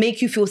kind of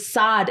make you feel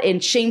sad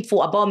and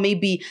shameful about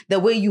maybe the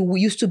way you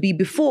used to be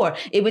before.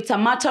 If it's a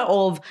matter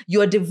of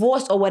you're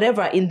divorced or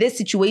whatever, in this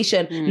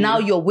situation, now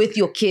you're with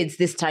your kids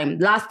this time.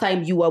 Last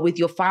time you were with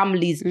your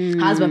family's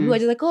husband. People are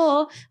just like,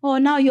 oh,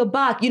 now you're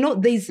back. You know,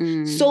 there's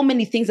so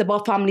many things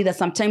about family that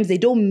sometimes they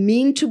don't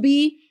mean to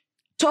be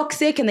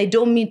toxic and they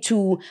don't mean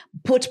to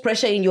put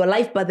pressure in your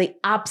life, but they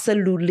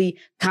absolutely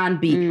can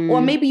be. Or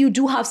maybe you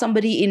do have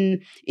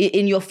somebody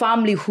in your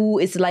family who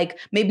is like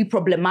maybe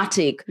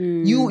problematic.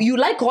 You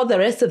like all the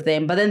rest of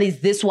them, but then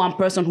there's this one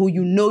person who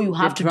you know you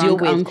have to deal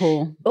with.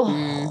 Uncle.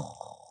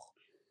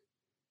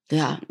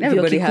 Yeah,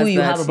 everybody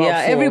has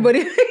that.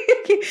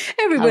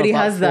 Everybody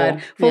has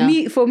that. For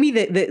me,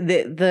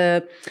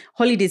 the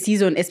holiday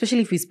season,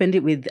 especially if we spend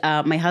it with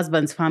my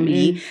husband's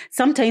family,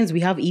 sometimes we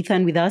have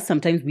Ethan with us,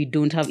 sometimes we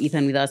don't have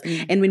Ethan with us.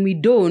 And when we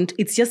don't,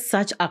 it's just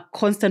such a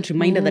constant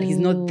reminder that he's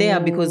not there,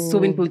 because so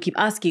many people keep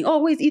asking, oh,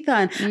 where's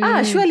Ethan?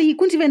 Surely he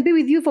couldn't even be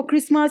with you for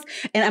Christmas.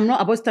 And I'm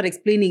not about to start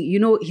explaining, you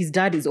know, his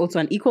dad is also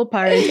an equal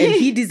parent and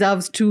he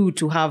deserves to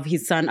have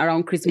his son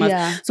around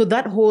Christmas. So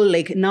that whole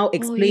like now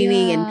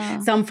explaining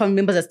and some family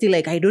members are still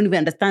like, I don't even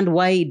understand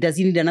why does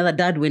he need another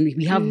dad when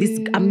we have this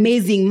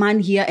amazing man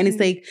here. And it's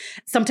like,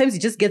 sometimes it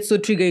just gets so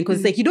triggering because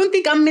it's like, you don't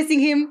think I'm missing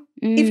him?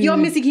 If you're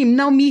missing him,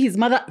 now me, his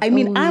mother, I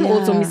mean, I'm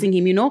also missing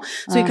him, you know?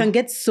 So it can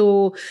get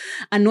so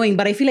annoying.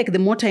 But I feel like the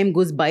more time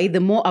goes by, the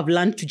more I've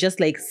learned to just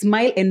like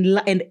smile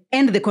and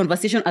end the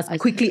conversation as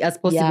quickly as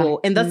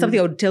possible. And that's something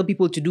I would tell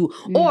people to do.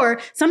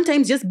 Or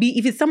sometimes just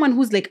if it's someone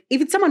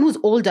who's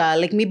older,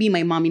 like maybe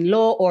my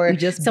mom-in-law or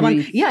just someone,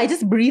 breathe. I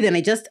just breathe and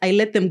I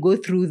let them go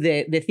through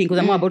the thing, because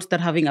I'm not about to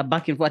start having a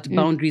back and forth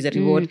boundaries at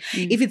reward.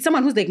 If it's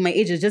someone who's like my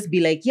age, I'll just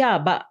be like,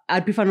 but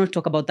I'd prefer not to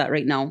talk about that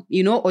right now,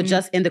 you know, or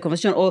just end the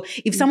conversation. Or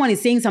if someone is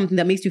saying something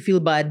that makes you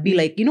feel bad, be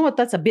like, you know what,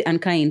 that's a bit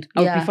unkind.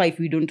 I would prefer if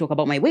we don't talk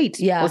about my weight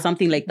or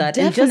something like that.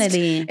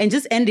 Definitely. And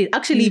just end it.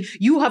 Actually,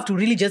 you have to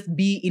really just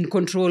be in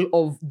control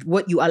of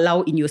what you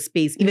allow in your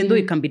space, even though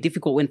it can be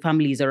difficult when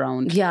family is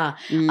around.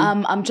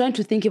 I'm trying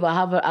to think if I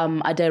have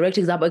a direct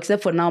example,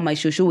 except for now my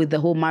shosho with the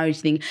whole marriage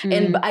thing.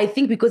 And I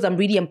think because I'm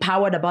really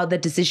empowered about the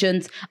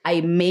decisions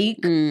I make,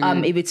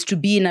 if it's to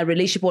be in a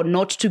relationship or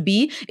not to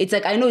be, it's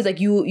like, I know it's like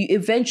you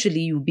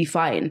eventually you'll be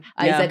fine.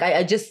 It's like,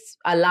 I just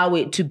allow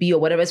it to be or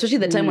whatever, especially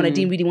the time when I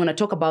didn't really want to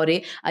talk about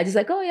it. I just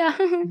like,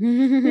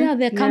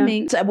 they're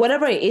coming. So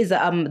whatever it is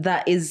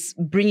that is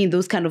bringing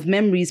those kind of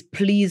memories,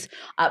 please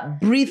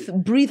breathe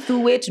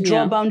through it,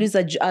 draw boundaries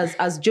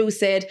as Joe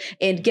said.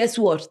 And guess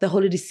what? The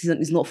holiday season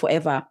is not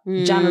forever.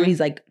 January is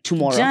like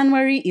tomorrow.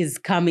 January is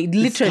coming.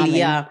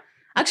 Literally,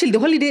 Actually, the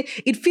holiday,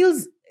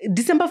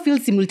 December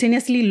feels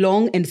simultaneously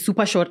long and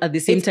super short at the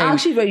same time.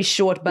 It's actually very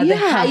short, but the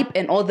hype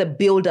and all the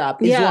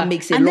build-up is what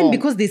makes it long. And then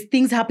because there's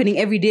things happening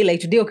every day, like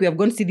today, we have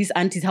gone to see this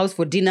auntie's house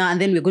for dinner, and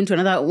then we're going to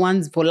another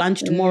one's for lunch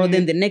tomorrow.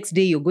 Then the next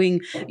day, you're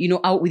going,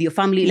 out with your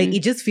family. Like,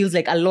 it just feels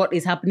like a lot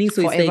is happening.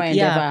 So forever it's like, and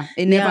ever.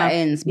 It never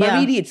ends. But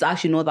really, it's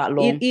actually not that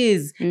long. It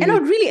is. And I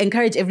would really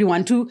encourage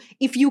everyone to,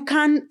 if you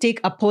can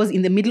take a pause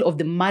in the middle of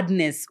the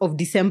madness of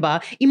December,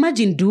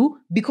 imagine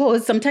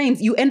because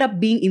sometimes you end up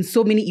being in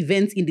so many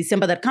events in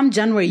December that come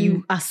January, where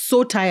you are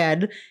so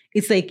tired.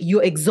 It's like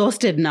you're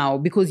exhausted now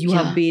because you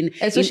have been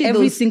especially in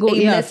every those single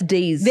aimless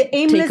days. The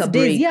aimless take a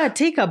days. break. Yeah,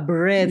 take a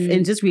breath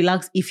and just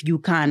relax if you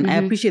can. I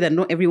appreciate that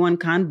not everyone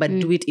can, but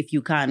do it if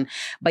you can.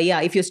 But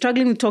yeah, if you're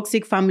struggling with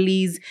toxic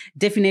families,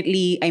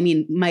 definitely, I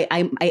mean,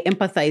 I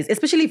empathize,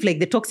 especially if like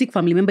the toxic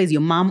family member is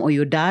your mom or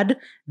your dad.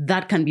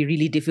 That can be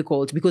really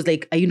difficult because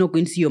like, are you not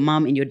going to see your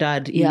mom and your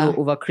dad, you know,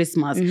 over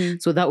Christmas?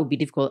 So that would be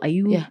difficult. Are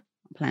you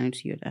planning to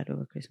see your dad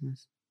over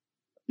Christmas?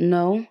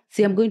 No.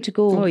 See, I'm going to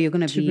go. Oh, you're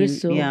going to be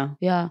Bristol.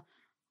 Yeah.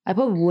 I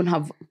probably wouldn't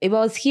have. If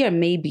I was here,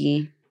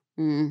 maybe.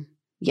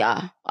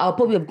 Yeah. I'll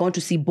probably have gone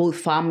to see both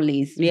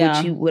families. Yeah.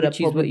 Which you would have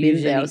probably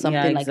been there or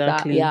something like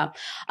that. Yeah.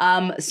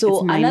 So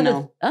it's mine another.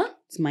 now. Huh?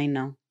 It's mine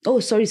now. Oh,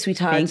 sorry,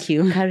 sweetheart. Thank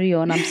you. Carry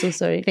on. I'm so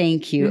sorry.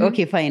 Thank you.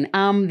 Okay, fine.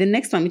 The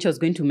next one which I was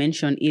going to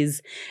mention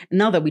is,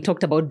 now that we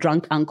talked about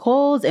drunk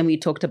uncles and we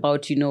talked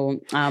about, you know,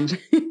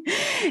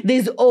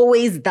 there's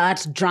always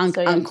that drunk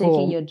uncle. I'm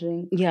taking your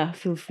drink. Yeah,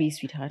 feel free,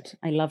 sweetheart.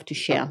 I love to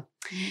share,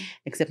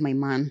 except my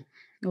man.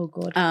 Oh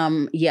God.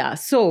 Yeah.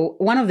 So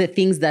one of the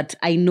things that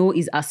I know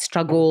is a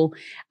struggle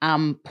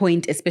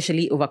point,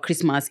 especially over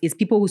Christmas, is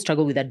people who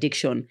struggle with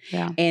addiction.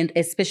 Yeah. And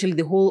especially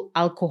the whole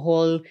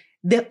alcohol.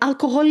 The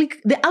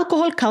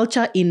alcohol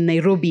culture in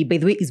Nairobi, by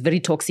the way, is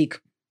very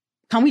toxic.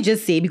 Can we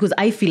just say? Because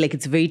I feel like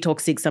it's very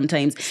toxic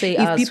sometimes. Say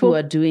if us people who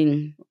are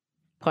doing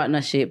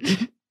partnership.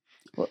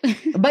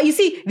 But you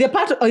see, they're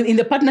part in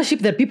the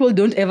partnership that people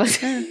don't ever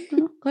say.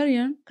 Carry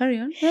on.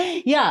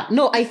 Yeah,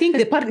 no, I think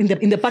the part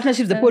in the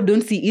partnerships that people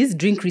don't see is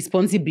drink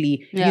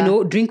responsibly. You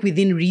know, drink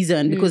within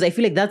reason, because I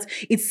feel like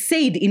it's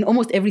said in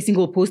almost every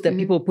single post that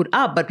people put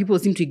up, but people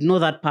seem to ignore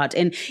that part.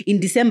 And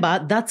in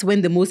December, that's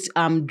when the most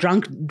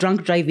drunk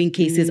driving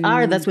cases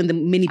are. That's when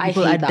many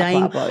people are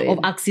dying of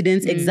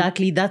accidents.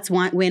 Exactly. That's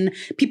when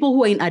people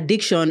who are in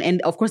addiction,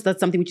 and of course that's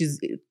something which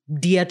is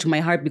dear to my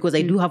heart because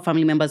I do have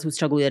family members who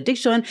struggle with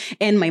addiction,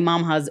 and my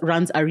mom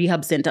runs a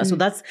rehab center. So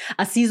that's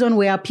a season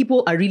where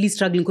people are really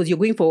struggling because you're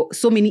going for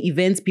so many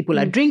events, people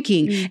are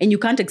drinking, and you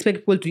can't expect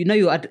people to, you know,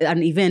 you're at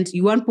an event,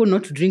 you want people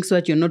not to drink so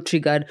that you're not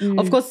triggered.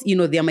 Of course, you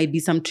know, there might be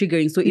some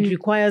triggering. So it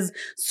requires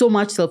so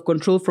much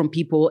self-control from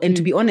people. And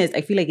to be honest,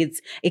 I feel like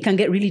it can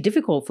get really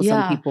difficult for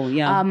some people.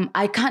 Yeah.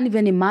 I can't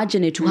even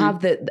imagine it to have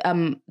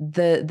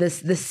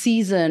the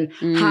season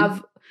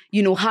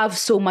have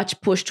so much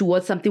push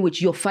towards something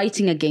which you're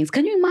fighting against.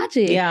 Can you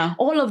imagine? Yeah.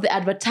 All of the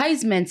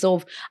advertisements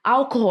of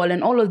alcohol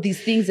and all of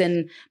these things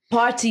and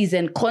parties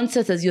and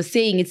concerts, as you're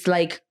saying, it's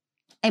like,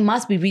 it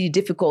must be really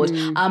difficult.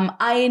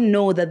 I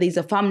know that there's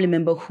a family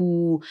member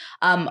who,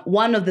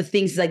 one of the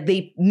things is like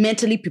they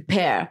mentally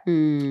prepare,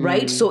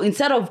 right? So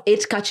instead of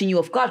it catching you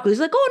off guard, because it's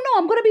like, oh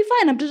no, I'm going to be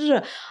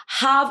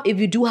fine. If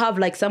you do have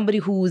like somebody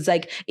who's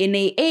like in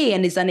AA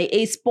and is an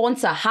AA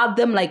sponsor, have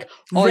them like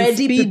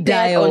ready,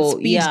 prepared on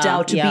speed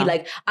dial to be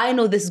like, I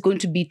know this is going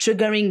to be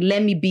triggering.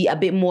 Let me be a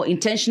bit more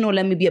intentional.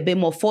 Let me be a bit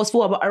more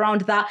forceful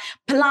around that.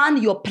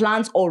 Plan your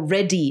plans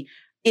already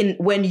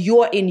when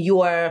you're in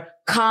your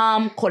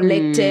calm,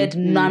 collected,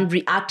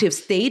 non-reactive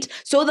state,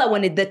 so that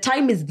when the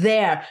time is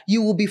there,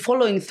 you will be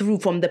following through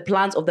from the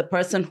plans of the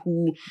person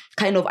who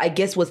kind of, I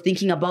guess, was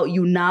thinking about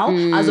you now,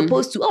 as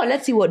opposed to,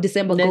 let's see what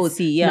December goes.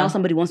 Now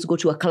somebody wants to go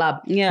to a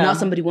club. Now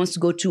somebody wants to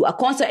go to a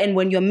concert. And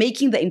when you're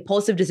making the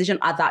impulsive decision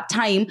at that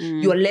time,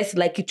 you're less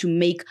likely to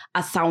make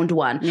a sound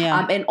one.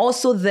 And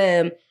also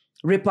the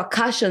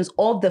repercussions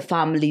of the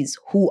families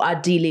who are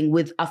dealing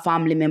with a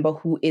family member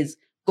who is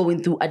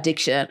going through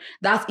addiction.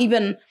 That's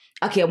even,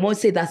 okay, I won't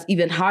say that's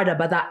even harder,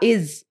 but that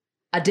is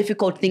a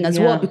difficult thing as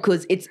well,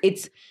 because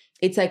it's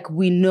like,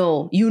 you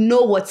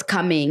know what's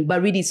coming, but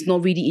really it's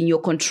not really in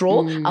your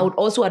control. I would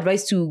also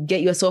advise to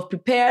get yourself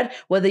prepared,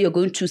 whether you're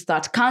going to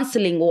start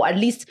counseling or at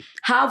least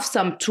have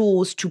some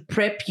tools to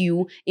prep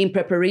you in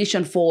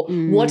preparation for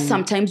what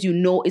sometimes you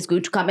know is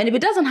going to come. And if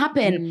it doesn't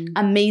happen,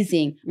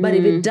 amazing. But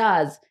if it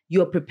does,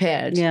 you're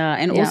prepared. Yeah.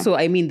 And also,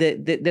 I mean,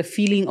 the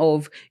feeling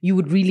of you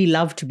would really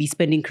love to be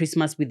spending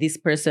Christmas with this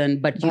person,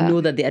 but you know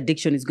that the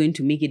addiction is going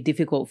to make it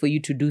difficult for you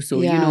to do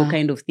so, you know,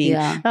 kind of thing.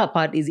 That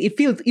part is, it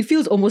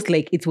feels almost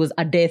like it was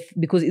a death,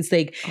 because it's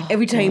like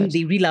every time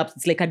they relapse,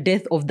 it's like a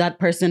death of that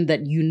person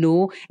that you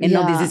know. And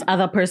now there's this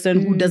other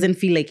person who doesn't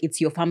feel like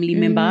it's your family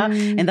member.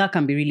 And that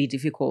can be really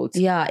difficult.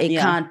 Yeah, it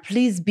can't.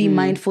 Please be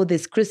mindful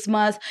this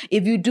Christmas.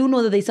 If you do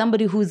know that there's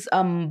somebody who's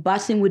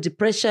battling with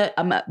depression,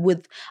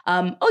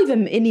 or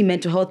even any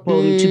mental health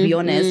problem, to be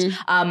honest,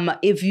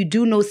 if you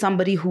do know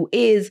somebody who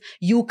is,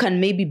 you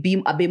can maybe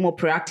be a bit more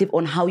proactive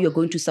on how you're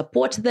going to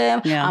support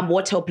them,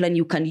 what helpline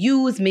you can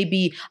use,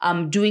 maybe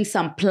doing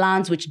some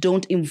plans which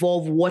don't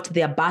involve what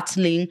they're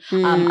battling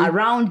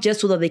around,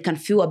 just so that they can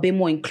feel a bit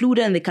more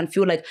included and they can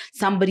feel like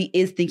somebody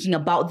is thinking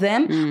about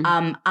them,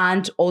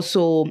 and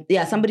also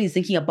somebody is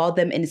thinking about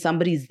them and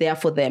somebody is there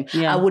for them.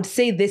 I would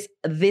say this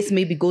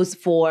maybe goes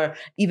for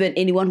even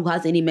anyone who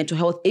has any mental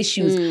health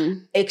issues.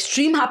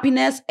 Extreme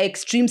happiness,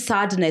 extreme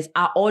sadness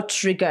are all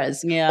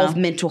triggers of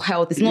mental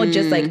health. It's not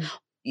just like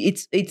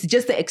it's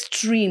just the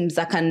extremes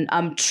that can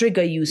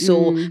trigger you.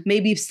 So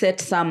maybe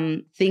set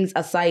some things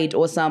aside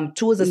or some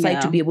tools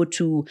aside to be able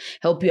to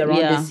help you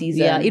around this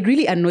season. Yeah, it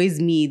really annoys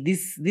me,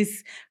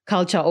 this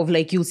culture of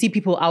like, you'll see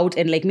people out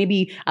and like,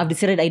 maybe I've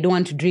decided I don't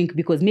want to drink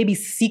because maybe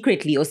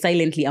secretly or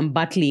silently I'm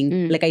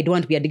battling, like I don't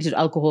want to be addicted to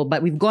alcohol,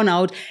 but we've gone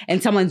out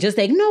and someone's just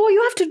like, no,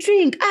 you have to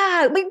drink.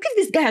 But give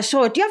this guy a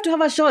shot. You have to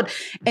have a shot.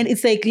 And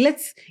it's like,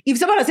 if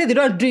someone has said they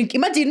don't drink,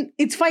 imagine,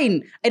 it's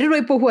fine. I don't know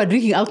why people who are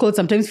drinking alcohol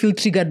sometimes feel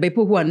triggered by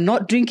people who are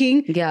not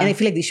drinking. Yeah. And I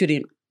feel like they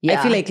shouldn't. Yeah.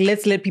 I feel like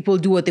let's let people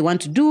do what they want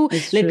to do.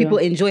 Let people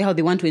enjoy how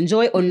they want to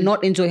enjoy or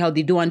not enjoy how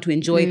they do want to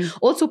enjoy.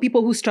 Also,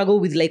 people who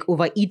struggle with like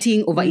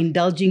overeating,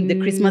 overindulging. The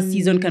Christmas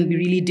season can be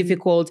really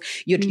difficult.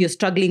 You're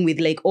struggling with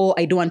like, oh,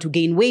 I don't want to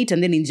gain weight.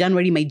 And then in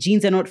January, my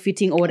jeans are not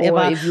fitting or whatever.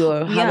 Or if you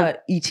have an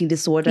eating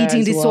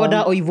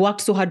disorder. Or you've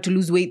worked so hard to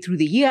lose weight through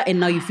the year and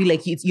now you feel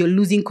like you're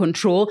losing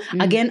control.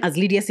 Again, as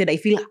Lydia said, I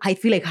feel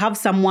like have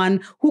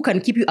someone who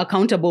can keep you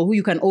accountable, who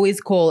you can always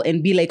call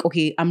and be like,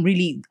 okay, I'm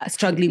really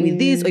struggling with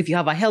this. Or if you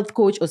have a health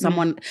coach or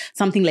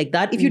something like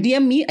that. If you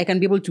DM me, I can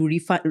be able to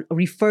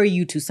refer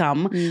you to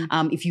some,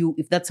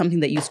 if that's something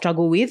that you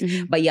struggle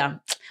with. But yeah,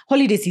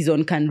 holiday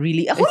season can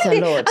really... It's a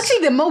lot.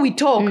 Actually, the more we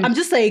talk, I'm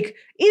just like,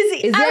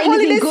 is there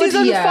anything good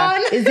here?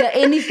 Fun? Is there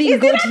anything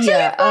good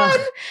here?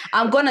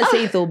 I'm going to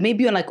say though,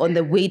 maybe on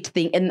the weight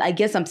thing, and I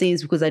guess I'm saying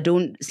this because I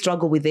don't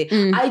struggle with it.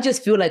 I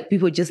just feel like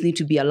people just need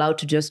to be allowed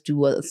to just do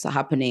what's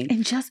happening.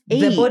 And just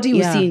the body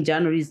we see in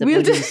January is the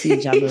body we see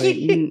in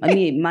January. I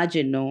mean,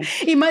 imagine. I'm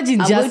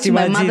going to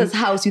my mother's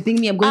house. You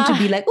think I'm going to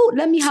be like, oh,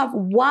 let me have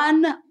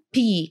one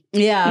pea.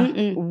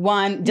 Yeah.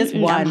 One.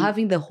 I'm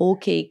having the whole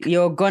cake.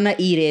 You're gonna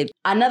eat it.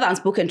 Another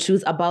unspoken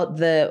truth about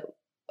the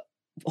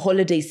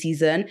holiday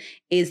season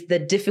is the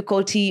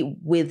difficulty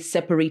with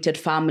separated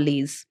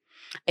families.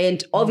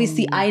 And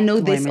obviously, I know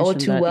this all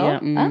too well.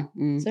 Yeah.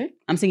 Sorry?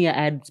 I'm saying,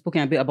 I had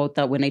spoken a bit about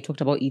that when I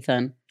talked about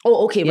Ethan.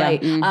 Oh, okay,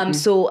 right.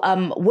 So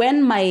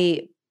when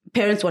my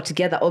parents were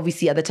together,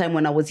 obviously at the time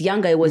when I was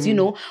younger, it was,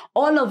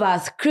 all of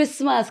us,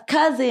 Christmas,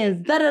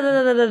 cousins,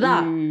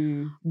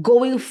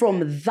 going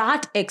from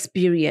that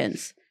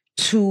experience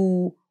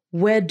to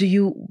where do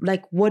you,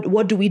 like,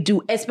 what do we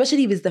do?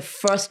 Especially if it's the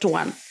first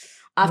one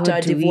after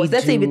a divorce.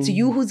 Let's say if it's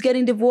you who's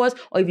getting divorced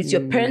or if it's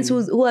your parents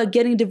who are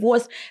getting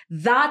divorced,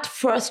 that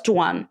first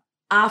one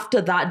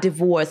after that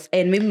divorce,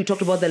 and maybe we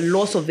talked about the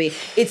loss of it,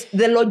 it's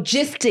the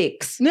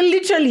logistics. No,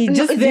 literally,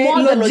 just it's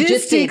more the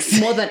logistics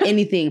more than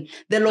anything.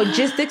 The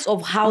logistics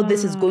of how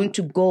this is going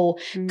to go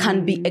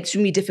can be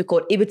extremely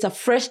difficult. If it's a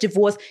fresh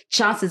divorce,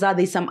 chances are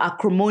there's some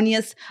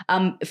acrimonious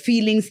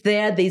feelings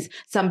there. There's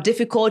some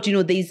difficult,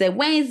 there's a,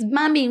 where is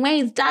mommy, where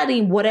is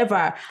daddy,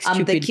 whatever.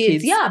 The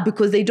kids. Yeah,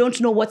 because they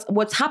don't know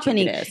what's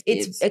happening.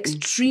 It's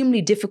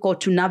extremely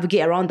difficult to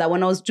navigate around that.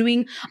 When I was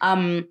doing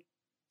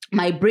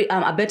my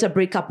a better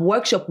breakup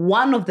workshop,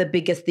 one of the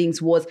biggest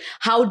things was,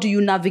 how do you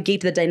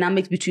navigate the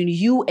dynamics between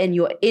you and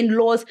your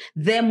in-laws,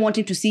 them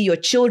wanting to see your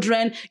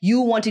children,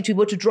 you wanting to be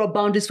able to draw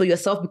boundaries for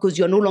yourself because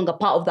you're no longer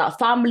part of that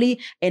family.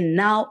 And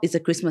now is a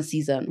Christmas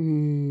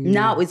season.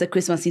 Now is a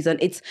Christmas season.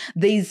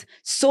 There's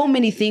so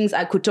many things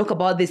I could talk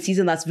about this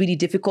season that's really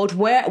difficult,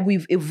 where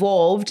we've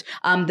evolved.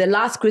 The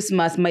last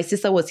Christmas, my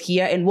sister was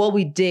here, and what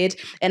we did,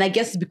 and I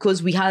guess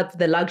because we have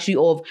the luxury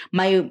of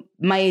my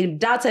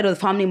dad's side of the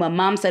family, my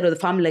mom's side of the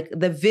family, like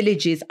the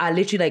villages are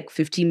literally like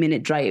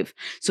 15-minute drive.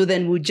 So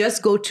then we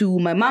just go to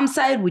my mom's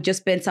side, we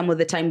just spend some of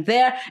the time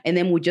there, and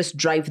then we just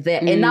drive there.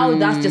 And now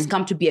that's just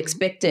come to be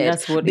expected.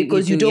 That's what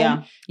because you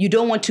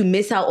don't want to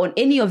miss out on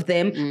any of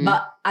them.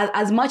 But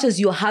as much as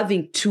you're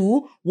having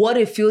two, what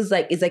it feels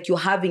like is like you're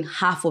having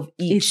half of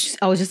each.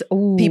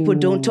 People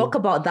don't talk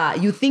about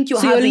that. You think you're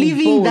having you're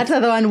leaving both. that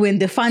other one when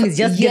the fun is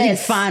just getting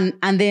fun,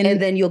 and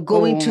then you're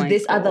going to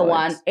this other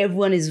one.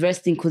 Everyone is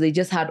resting because they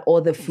just had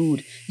all the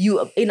food.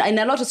 You in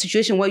a lot of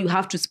situations where you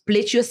have to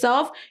split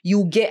yourself,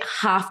 you get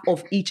half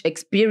of each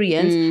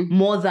experience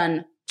more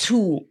than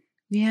two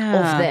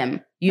of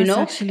them.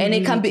 And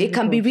it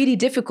can be really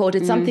difficult.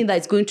 It's something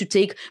that's going to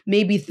take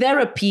maybe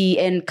therapy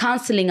and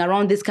counseling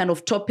around this kind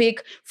of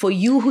topic for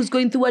you who's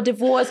going through a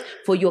divorce,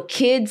 for your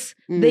kids.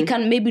 They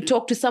can maybe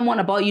talk to someone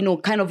about,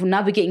 kind of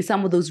navigating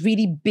some of those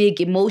really big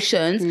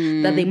emotions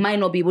that they might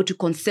not be able to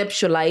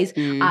conceptualize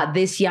at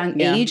this young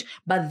age.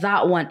 But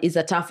that one is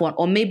a tough one.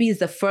 Or maybe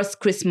it's the first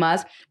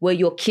Christmas where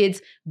your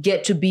kids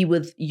get to be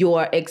with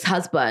your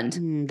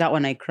ex-husband. That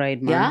one I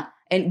cried, man. Yeah?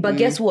 But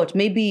guess what?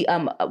 Maybe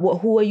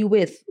who were you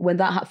with when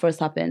that first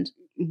happened?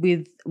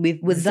 With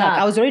Zach.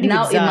 I was already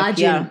now with Zach.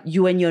 Imagine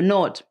you and you're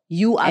not.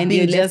 You are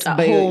being left at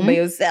home by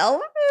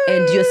yourself.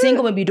 And you're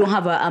single, maybe you don't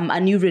have a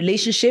new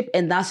relationship,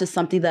 and that's just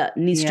something that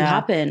needs to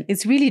happen.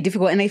 It's really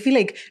difficult. And I feel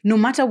like no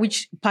matter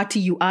which party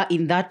you are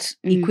in that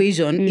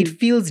equation, it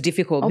feels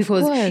difficult.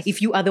 Because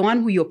if you are the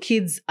one who your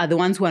kids are the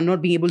ones who are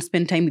not being able to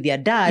spend time with their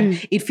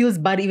dad, it feels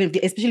bad,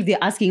 especially if they're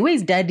asking,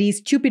 where's daddy?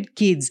 Stupid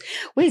kids.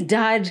 Where's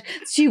dad?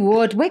 See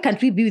what? Why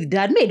can't we be with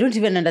dad? I don't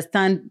even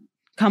understand.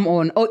 Come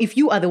on. Or if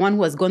you are the one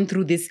who has gone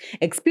through this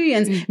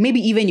experience, maybe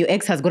even your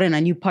ex has gotten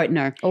a new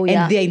partner. Oh,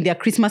 yeah. And they're in their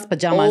Christmas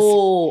pajamas.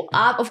 Oh,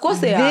 of course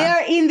they are.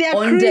 They're in their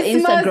on Christmas. their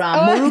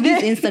Instagram.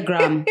 Morugi's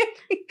Instagram.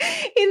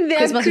 In their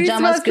Christmas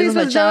pajamas.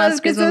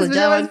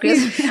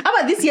 How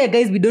about this year,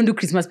 guys, we don't do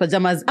Christmas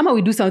pajamas. How about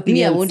we do something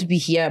else? I won't be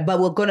here, but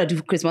we're going to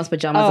do Christmas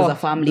pajamas as a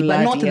family.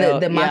 But not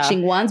the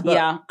matching ones,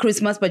 but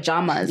Christmas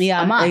pajamas.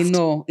 Yeah, I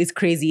know. It's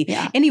crazy.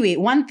 Yeah. Anyway,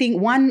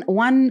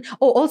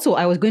 also,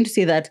 I was going to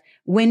say that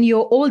when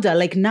you're older,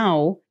 like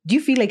now, do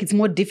you feel like it's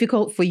more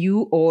difficult for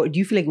you, or do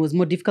you feel like it was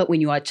more difficult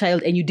when you were a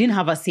child and you didn't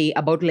have a say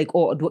about like,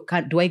 oh,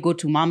 do I go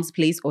to mom's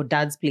place or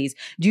dad's place?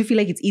 Do you feel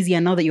like it's easier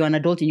now that you're an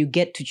adult and you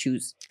get to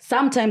choose?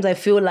 Sometimes I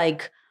feel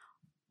like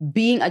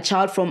being a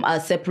child from a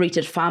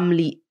separated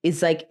family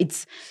is like,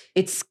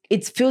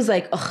 it feels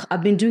like,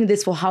 I've been doing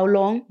this for how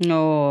long?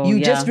 No,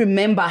 you just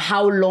remember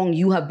how long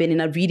you have been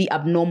in a really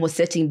abnormal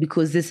setting,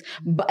 because this,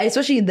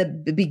 especially in the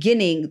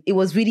beginning, it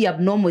was really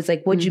abnormal. It's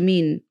like, what do you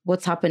mean?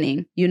 What's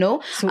happening? You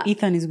know? So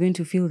Ethan is going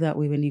to feel that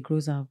way when he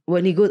grows up.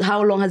 When he goes,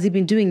 how long has he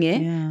been doing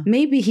it? Yeah.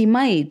 Maybe he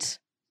might.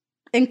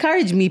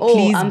 Encourage me,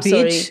 please, I'm bitch.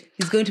 sorry.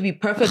 He's going to be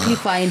perfectly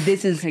fine.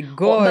 This is... My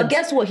God. But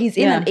guess what? He's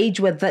in an age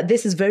where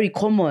this is very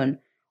common.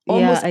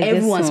 Almost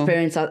everyone's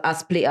parents are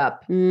split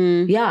up.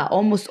 Yeah,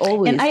 almost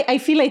always. And I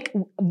feel like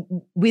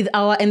with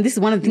and this is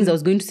one of the things I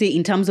was going to say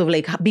in terms of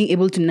like being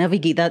able to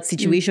navigate that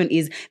situation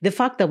is the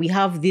fact that we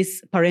have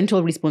this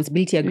parental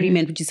responsibility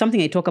agreement, which is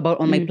something I talk about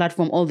on my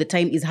platform all the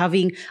time, is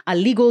having a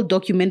legal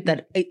document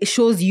that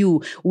shows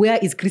you where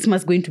is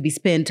Christmas going to be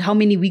spent, how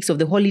many weeks of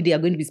the holiday are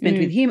going to be spent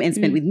with him and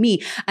spent with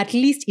me. At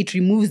least it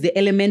removes the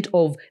element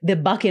of the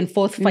back and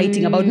forth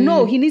fighting about,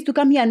 no, he needs to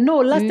come here. No,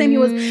 last time he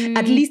was,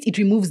 at least it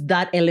removes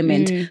that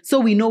element. So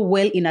we know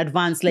well in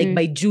advance, like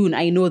by June,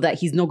 I know that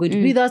he's not going to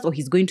be with us or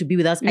he's going to be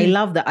with us. I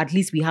love that at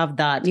least we have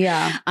that.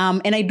 Yeah.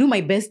 And I do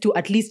my best to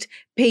at least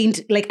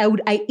paint, like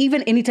I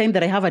even anytime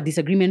that I have a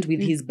disagreement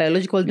with his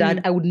biological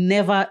dad, I would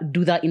never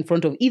do that in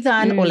front of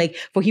Ethan or like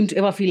for him to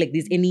ever feel like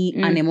there's any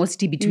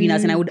animosity between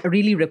us. And I would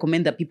really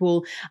recommend that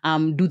people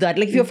do that.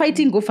 Like if you're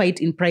fighting, go fight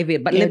in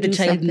private, but let the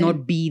child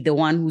not be the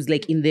one who's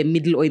like in the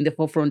middle or in the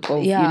forefront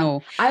of, you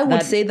know. I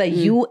would say that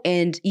you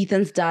and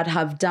Ethan's dad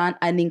have done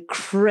an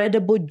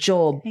incredible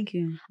job. Thank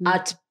you.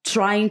 At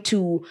trying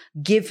to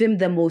give him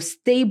the most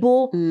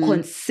stable,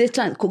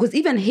 consistent, because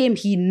even him,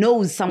 he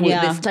knows somewhere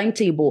this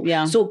timetable.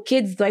 Yeah. So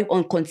kids thrive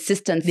on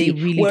consistency.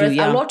 They really whereas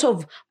do, a lot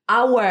of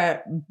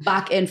our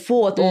back and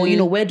forth or, you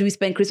know, where do we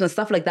spend Christmas,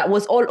 stuff like that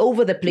was all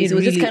over the place. It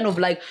was just kind of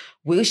like,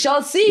 we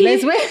shall see.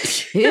 Let's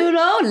wait. You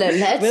know,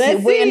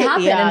 let's wait and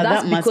happen. Yeah, and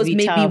that's because be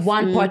maybe tough.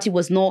 one party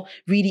was not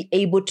really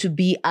able to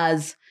be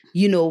as,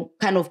 you know,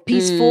 kind of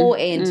peaceful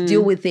and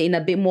deal with it in a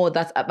bit more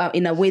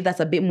in a way that's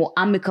a bit more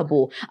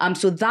amicable.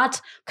 So that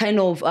kind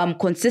of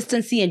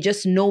consistency and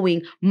just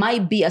knowing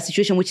might be a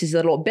situation which is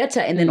a lot better.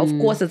 And then of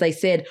course, as I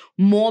said,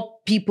 more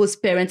people's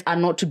parents are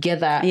not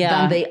together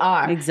than they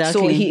are.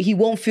 Exactly. So he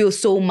won't feel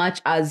so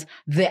much as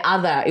the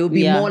other. It will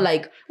be more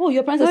like, oh,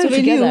 your parents are still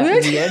together.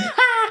 Weird.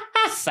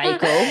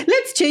 Cycle.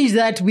 Let's change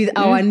that with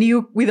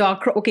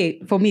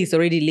okay, for me it's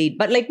already late,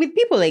 but like with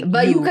people like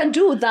but you can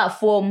do that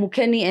for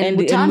Mukeni and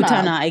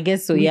Mutana. I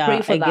guess so. I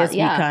guess we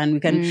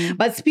can.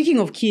 But speaking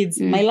of kids,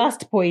 my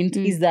last point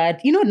is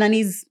that, you know,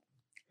 nannies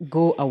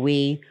go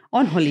away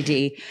on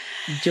holiday.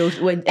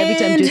 Every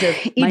time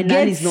Joseph, my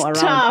nanny is not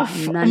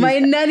around. My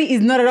nanny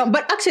is not around.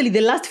 But actually, the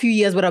last few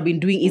years, what I've been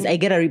doing is I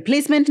get a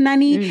replacement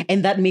nanny,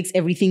 and that makes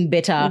everything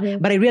better.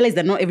 But I realize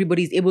that not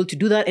everybody is able to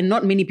do that, and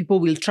not many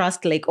people will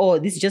trust, like, oh,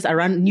 this is just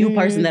a new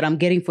person that I'm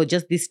getting for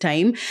just this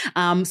time.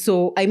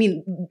 So, I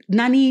mean,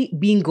 nanny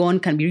being gone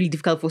can be really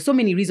difficult for so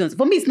many reasons.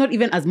 For me, it's not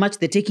even as much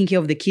the taking care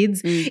of the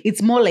kids.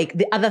 It's more like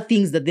the other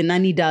things that the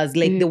nanny does,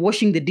 like the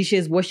washing the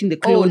dishes, washing the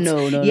clothes.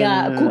 Oh,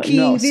 no, cooking.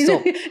 No,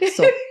 stop.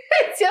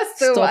 It's just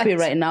so Stop much. it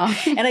right now.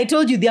 And I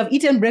told you, they have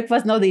eaten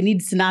breakfast, now they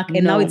need snack,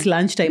 and now it's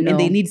lunchtime, and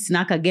they need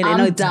snack again, and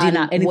now it's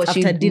dinner, and it's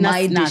after dinner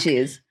my snack.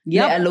 Dishes,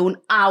 let alone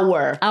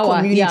our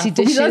community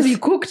dishes. Because we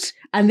cooked,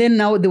 and then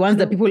now the ones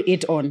that people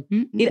ate on.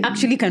 It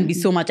actually can be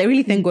so much. I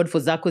really thank God for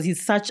Zach, because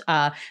he's such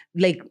a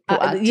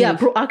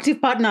proactive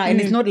partner,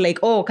 and it's not like,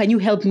 oh, can you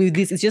help me with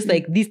this? It's just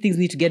like, these things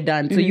need to get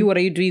done. So what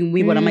are you doing?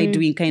 Me, what am I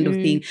doing? Kind of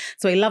thing.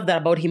 So I love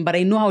that about him, but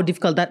I know how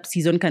difficult that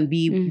season can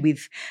be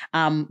with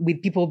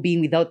people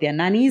being without their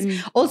nannies.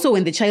 Also,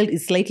 when the child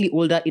is slightly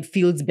older, it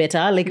feels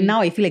better. Like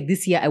now I feel like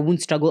this year I won't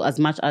struggle as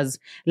much as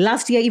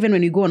last year. Even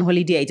when we go on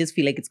holiday, I just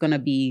feel like it's going to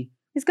be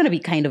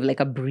kind of like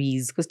a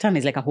breeze, because Tana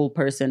is like a whole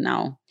person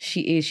now. She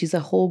is. She's a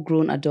whole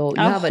grown adult.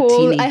 I have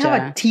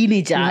a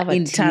teenager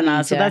in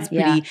Tana, so that's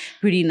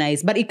pretty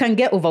nice. But it can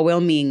get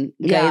overwhelming,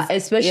 guys. Yeah,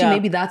 especially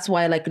maybe that's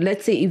why, like,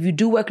 let's say if you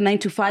do work 9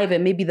 to 5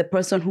 and maybe the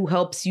person who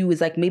helps you is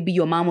like maybe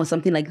your mom or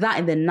something like that,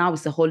 and then now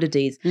it's the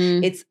holidays.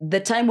 It's the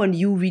time when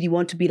you really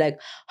want to be like,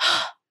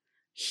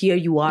 here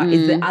you are.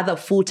 It's the other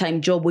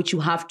full-time job which you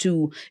have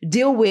to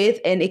deal with,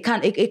 and it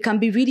can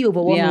be really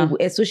overwhelming,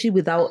 especially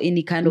without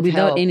any kind of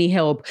help. Any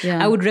help.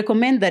 I would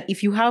recommend that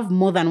if you have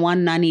more than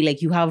one nanny,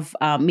 like you have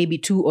maybe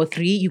 2 or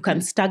 3, you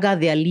can stagger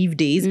their leave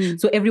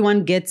days so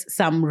everyone gets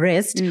some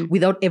rest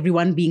without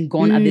everyone being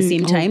gone at the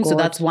same time. So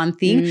that's one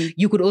thing.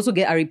 You could also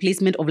get a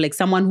replacement of like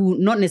someone who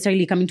not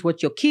necessarily coming to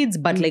watch your kids,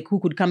 but like who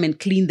could come and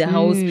clean the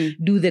house,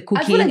 do the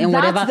cooking, I feel like and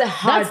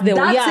that's whatever.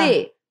 That's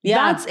it.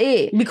 Yeah. That's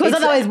it. Because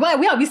otherwise, why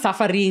are we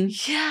suffering?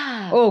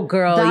 Yeah. Oh,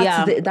 girl.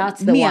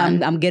 That's the Me,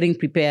 one. I'm getting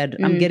prepared.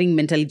 I'm getting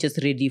mentally just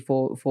ready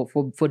for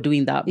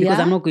doing that because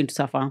I'm not going to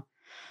suffer.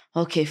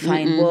 Okay,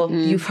 fine. Well,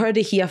 you've heard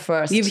it here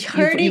first. You've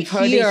heard it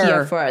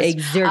here first.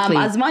 Exactly.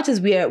 As much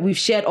as we've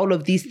shared all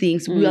of these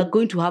things, we are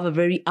going to have a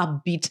very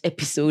upbeat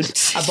episode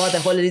about the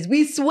holidays.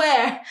 We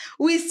swear,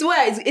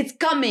 it's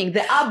coming.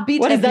 The upbeat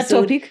what episode is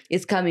that topic?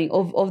 Is coming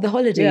of the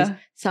holidays. Yeah.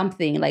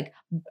 Something like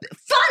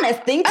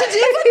funnest thing to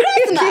do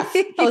for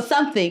Christmas or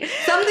something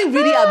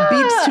really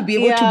upbeat to be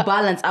able to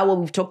balance out what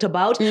we've talked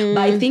about. But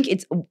I think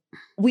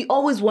we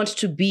always want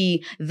to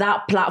be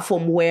that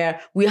platform where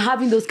we're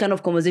having those kind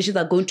of conversations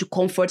that are going to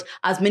comfort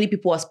as many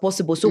people as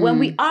possible. So when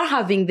we are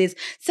having this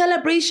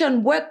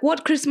celebration,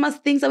 what Christmas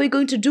things are we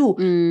going to do?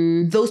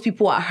 Those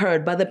people are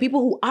heard. But the people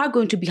who are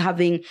going to be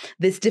having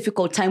this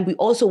difficult time, we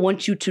also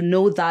want you to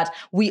know that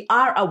we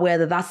are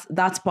aware that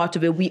that's part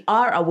of it. We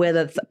are aware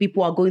that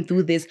people are going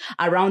through this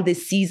around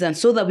this season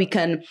so that we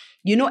can,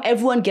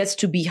 everyone gets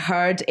to be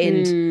heard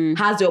and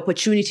has the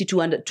opportunity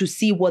to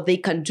see what they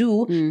can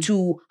do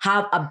to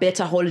have a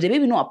better holiday.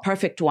 Maybe not a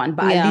perfect one,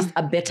 but at least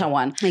a better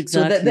one. Exactly.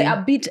 So the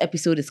upbeat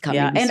episode is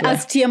coming. Yeah. And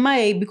as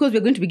TMI, because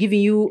we're going to be giving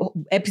you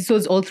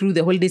episodes all through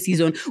the holiday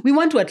season, we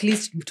want to at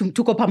least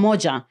tuko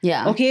pamoja.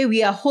 Yeah. Okay.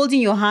 We are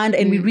holding your hand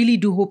and we really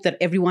do hope that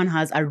everyone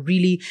has a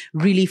really,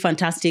 really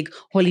fantastic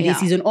holiday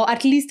season, or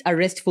at least a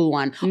restful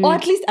one, or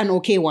at least an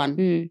okay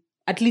one.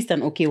 At least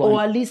an okay one.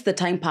 Or at least the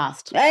time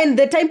passed. And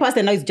the time passed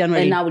and now it's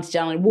January. And now it's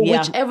January. Well,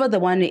 whichever the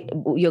one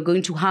you're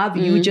going to have,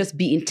 you just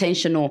be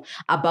intentional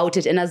about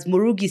it. And as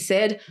Murugi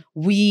said,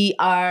 we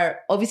are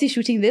obviously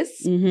shooting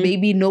this,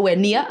 maybe nowhere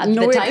near at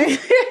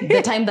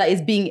the time that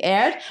is being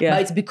aired. Yeah.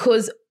 But it's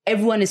because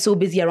everyone is so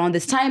busy around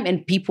this time,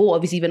 and people,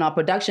 obviously even our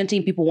production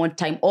team, people want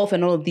time off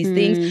and all of these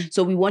things.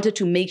 So we wanted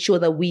to make sure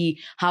that we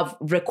have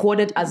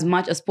recorded as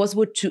much as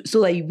possible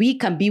so that we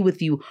can be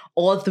with you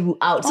all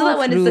throughout. So that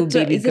when it's the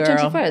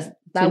 21st,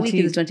 that week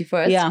is the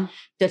 21st. Yeah.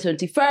 The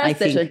 21st,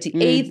 the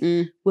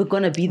 28th, we're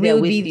going to be there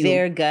with you. We'll be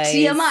there, guys.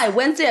 TMI,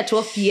 Wednesday at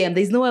 12 p.m.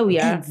 There's nowhere we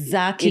are.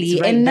 Exactly.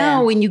 Right and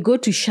now when you go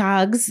to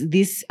Shags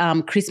this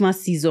Christmas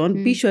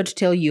season, be sure to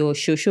tell your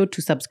shosho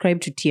to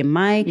subscribe to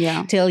TMI.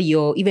 Yeah. Tell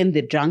even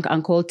the drunk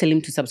uncle, tell him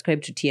to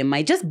subscribe to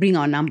TMI. Just bring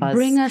our numbers.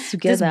 Bring us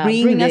together.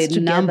 Just bring us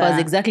together. Numbers.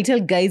 Exactly. Tell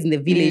guys in the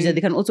village that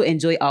they can also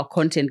enjoy our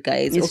content,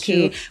 guys. It's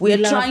okay. True. We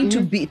are trying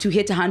to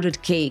hit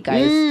 100K,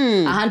 guys.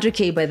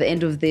 100K by the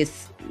end of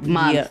this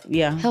month.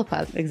 Yeah. Help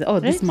us. Oh,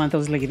 right? This month. I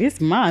was like,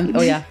 this month?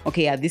 Oh, yeah.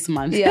 Okay, yeah, this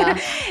month. Yeah.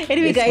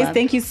 Anyway, guys,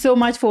 thank you so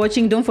much for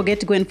watching. Don't forget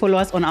to go and follow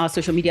us on our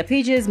social media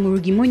pages,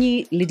 Murugi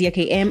Muni, Lydia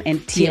KM, and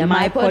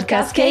TMI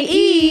Podcast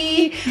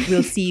KE.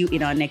 We'll see you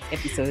in our next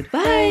episode.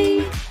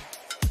 Bye.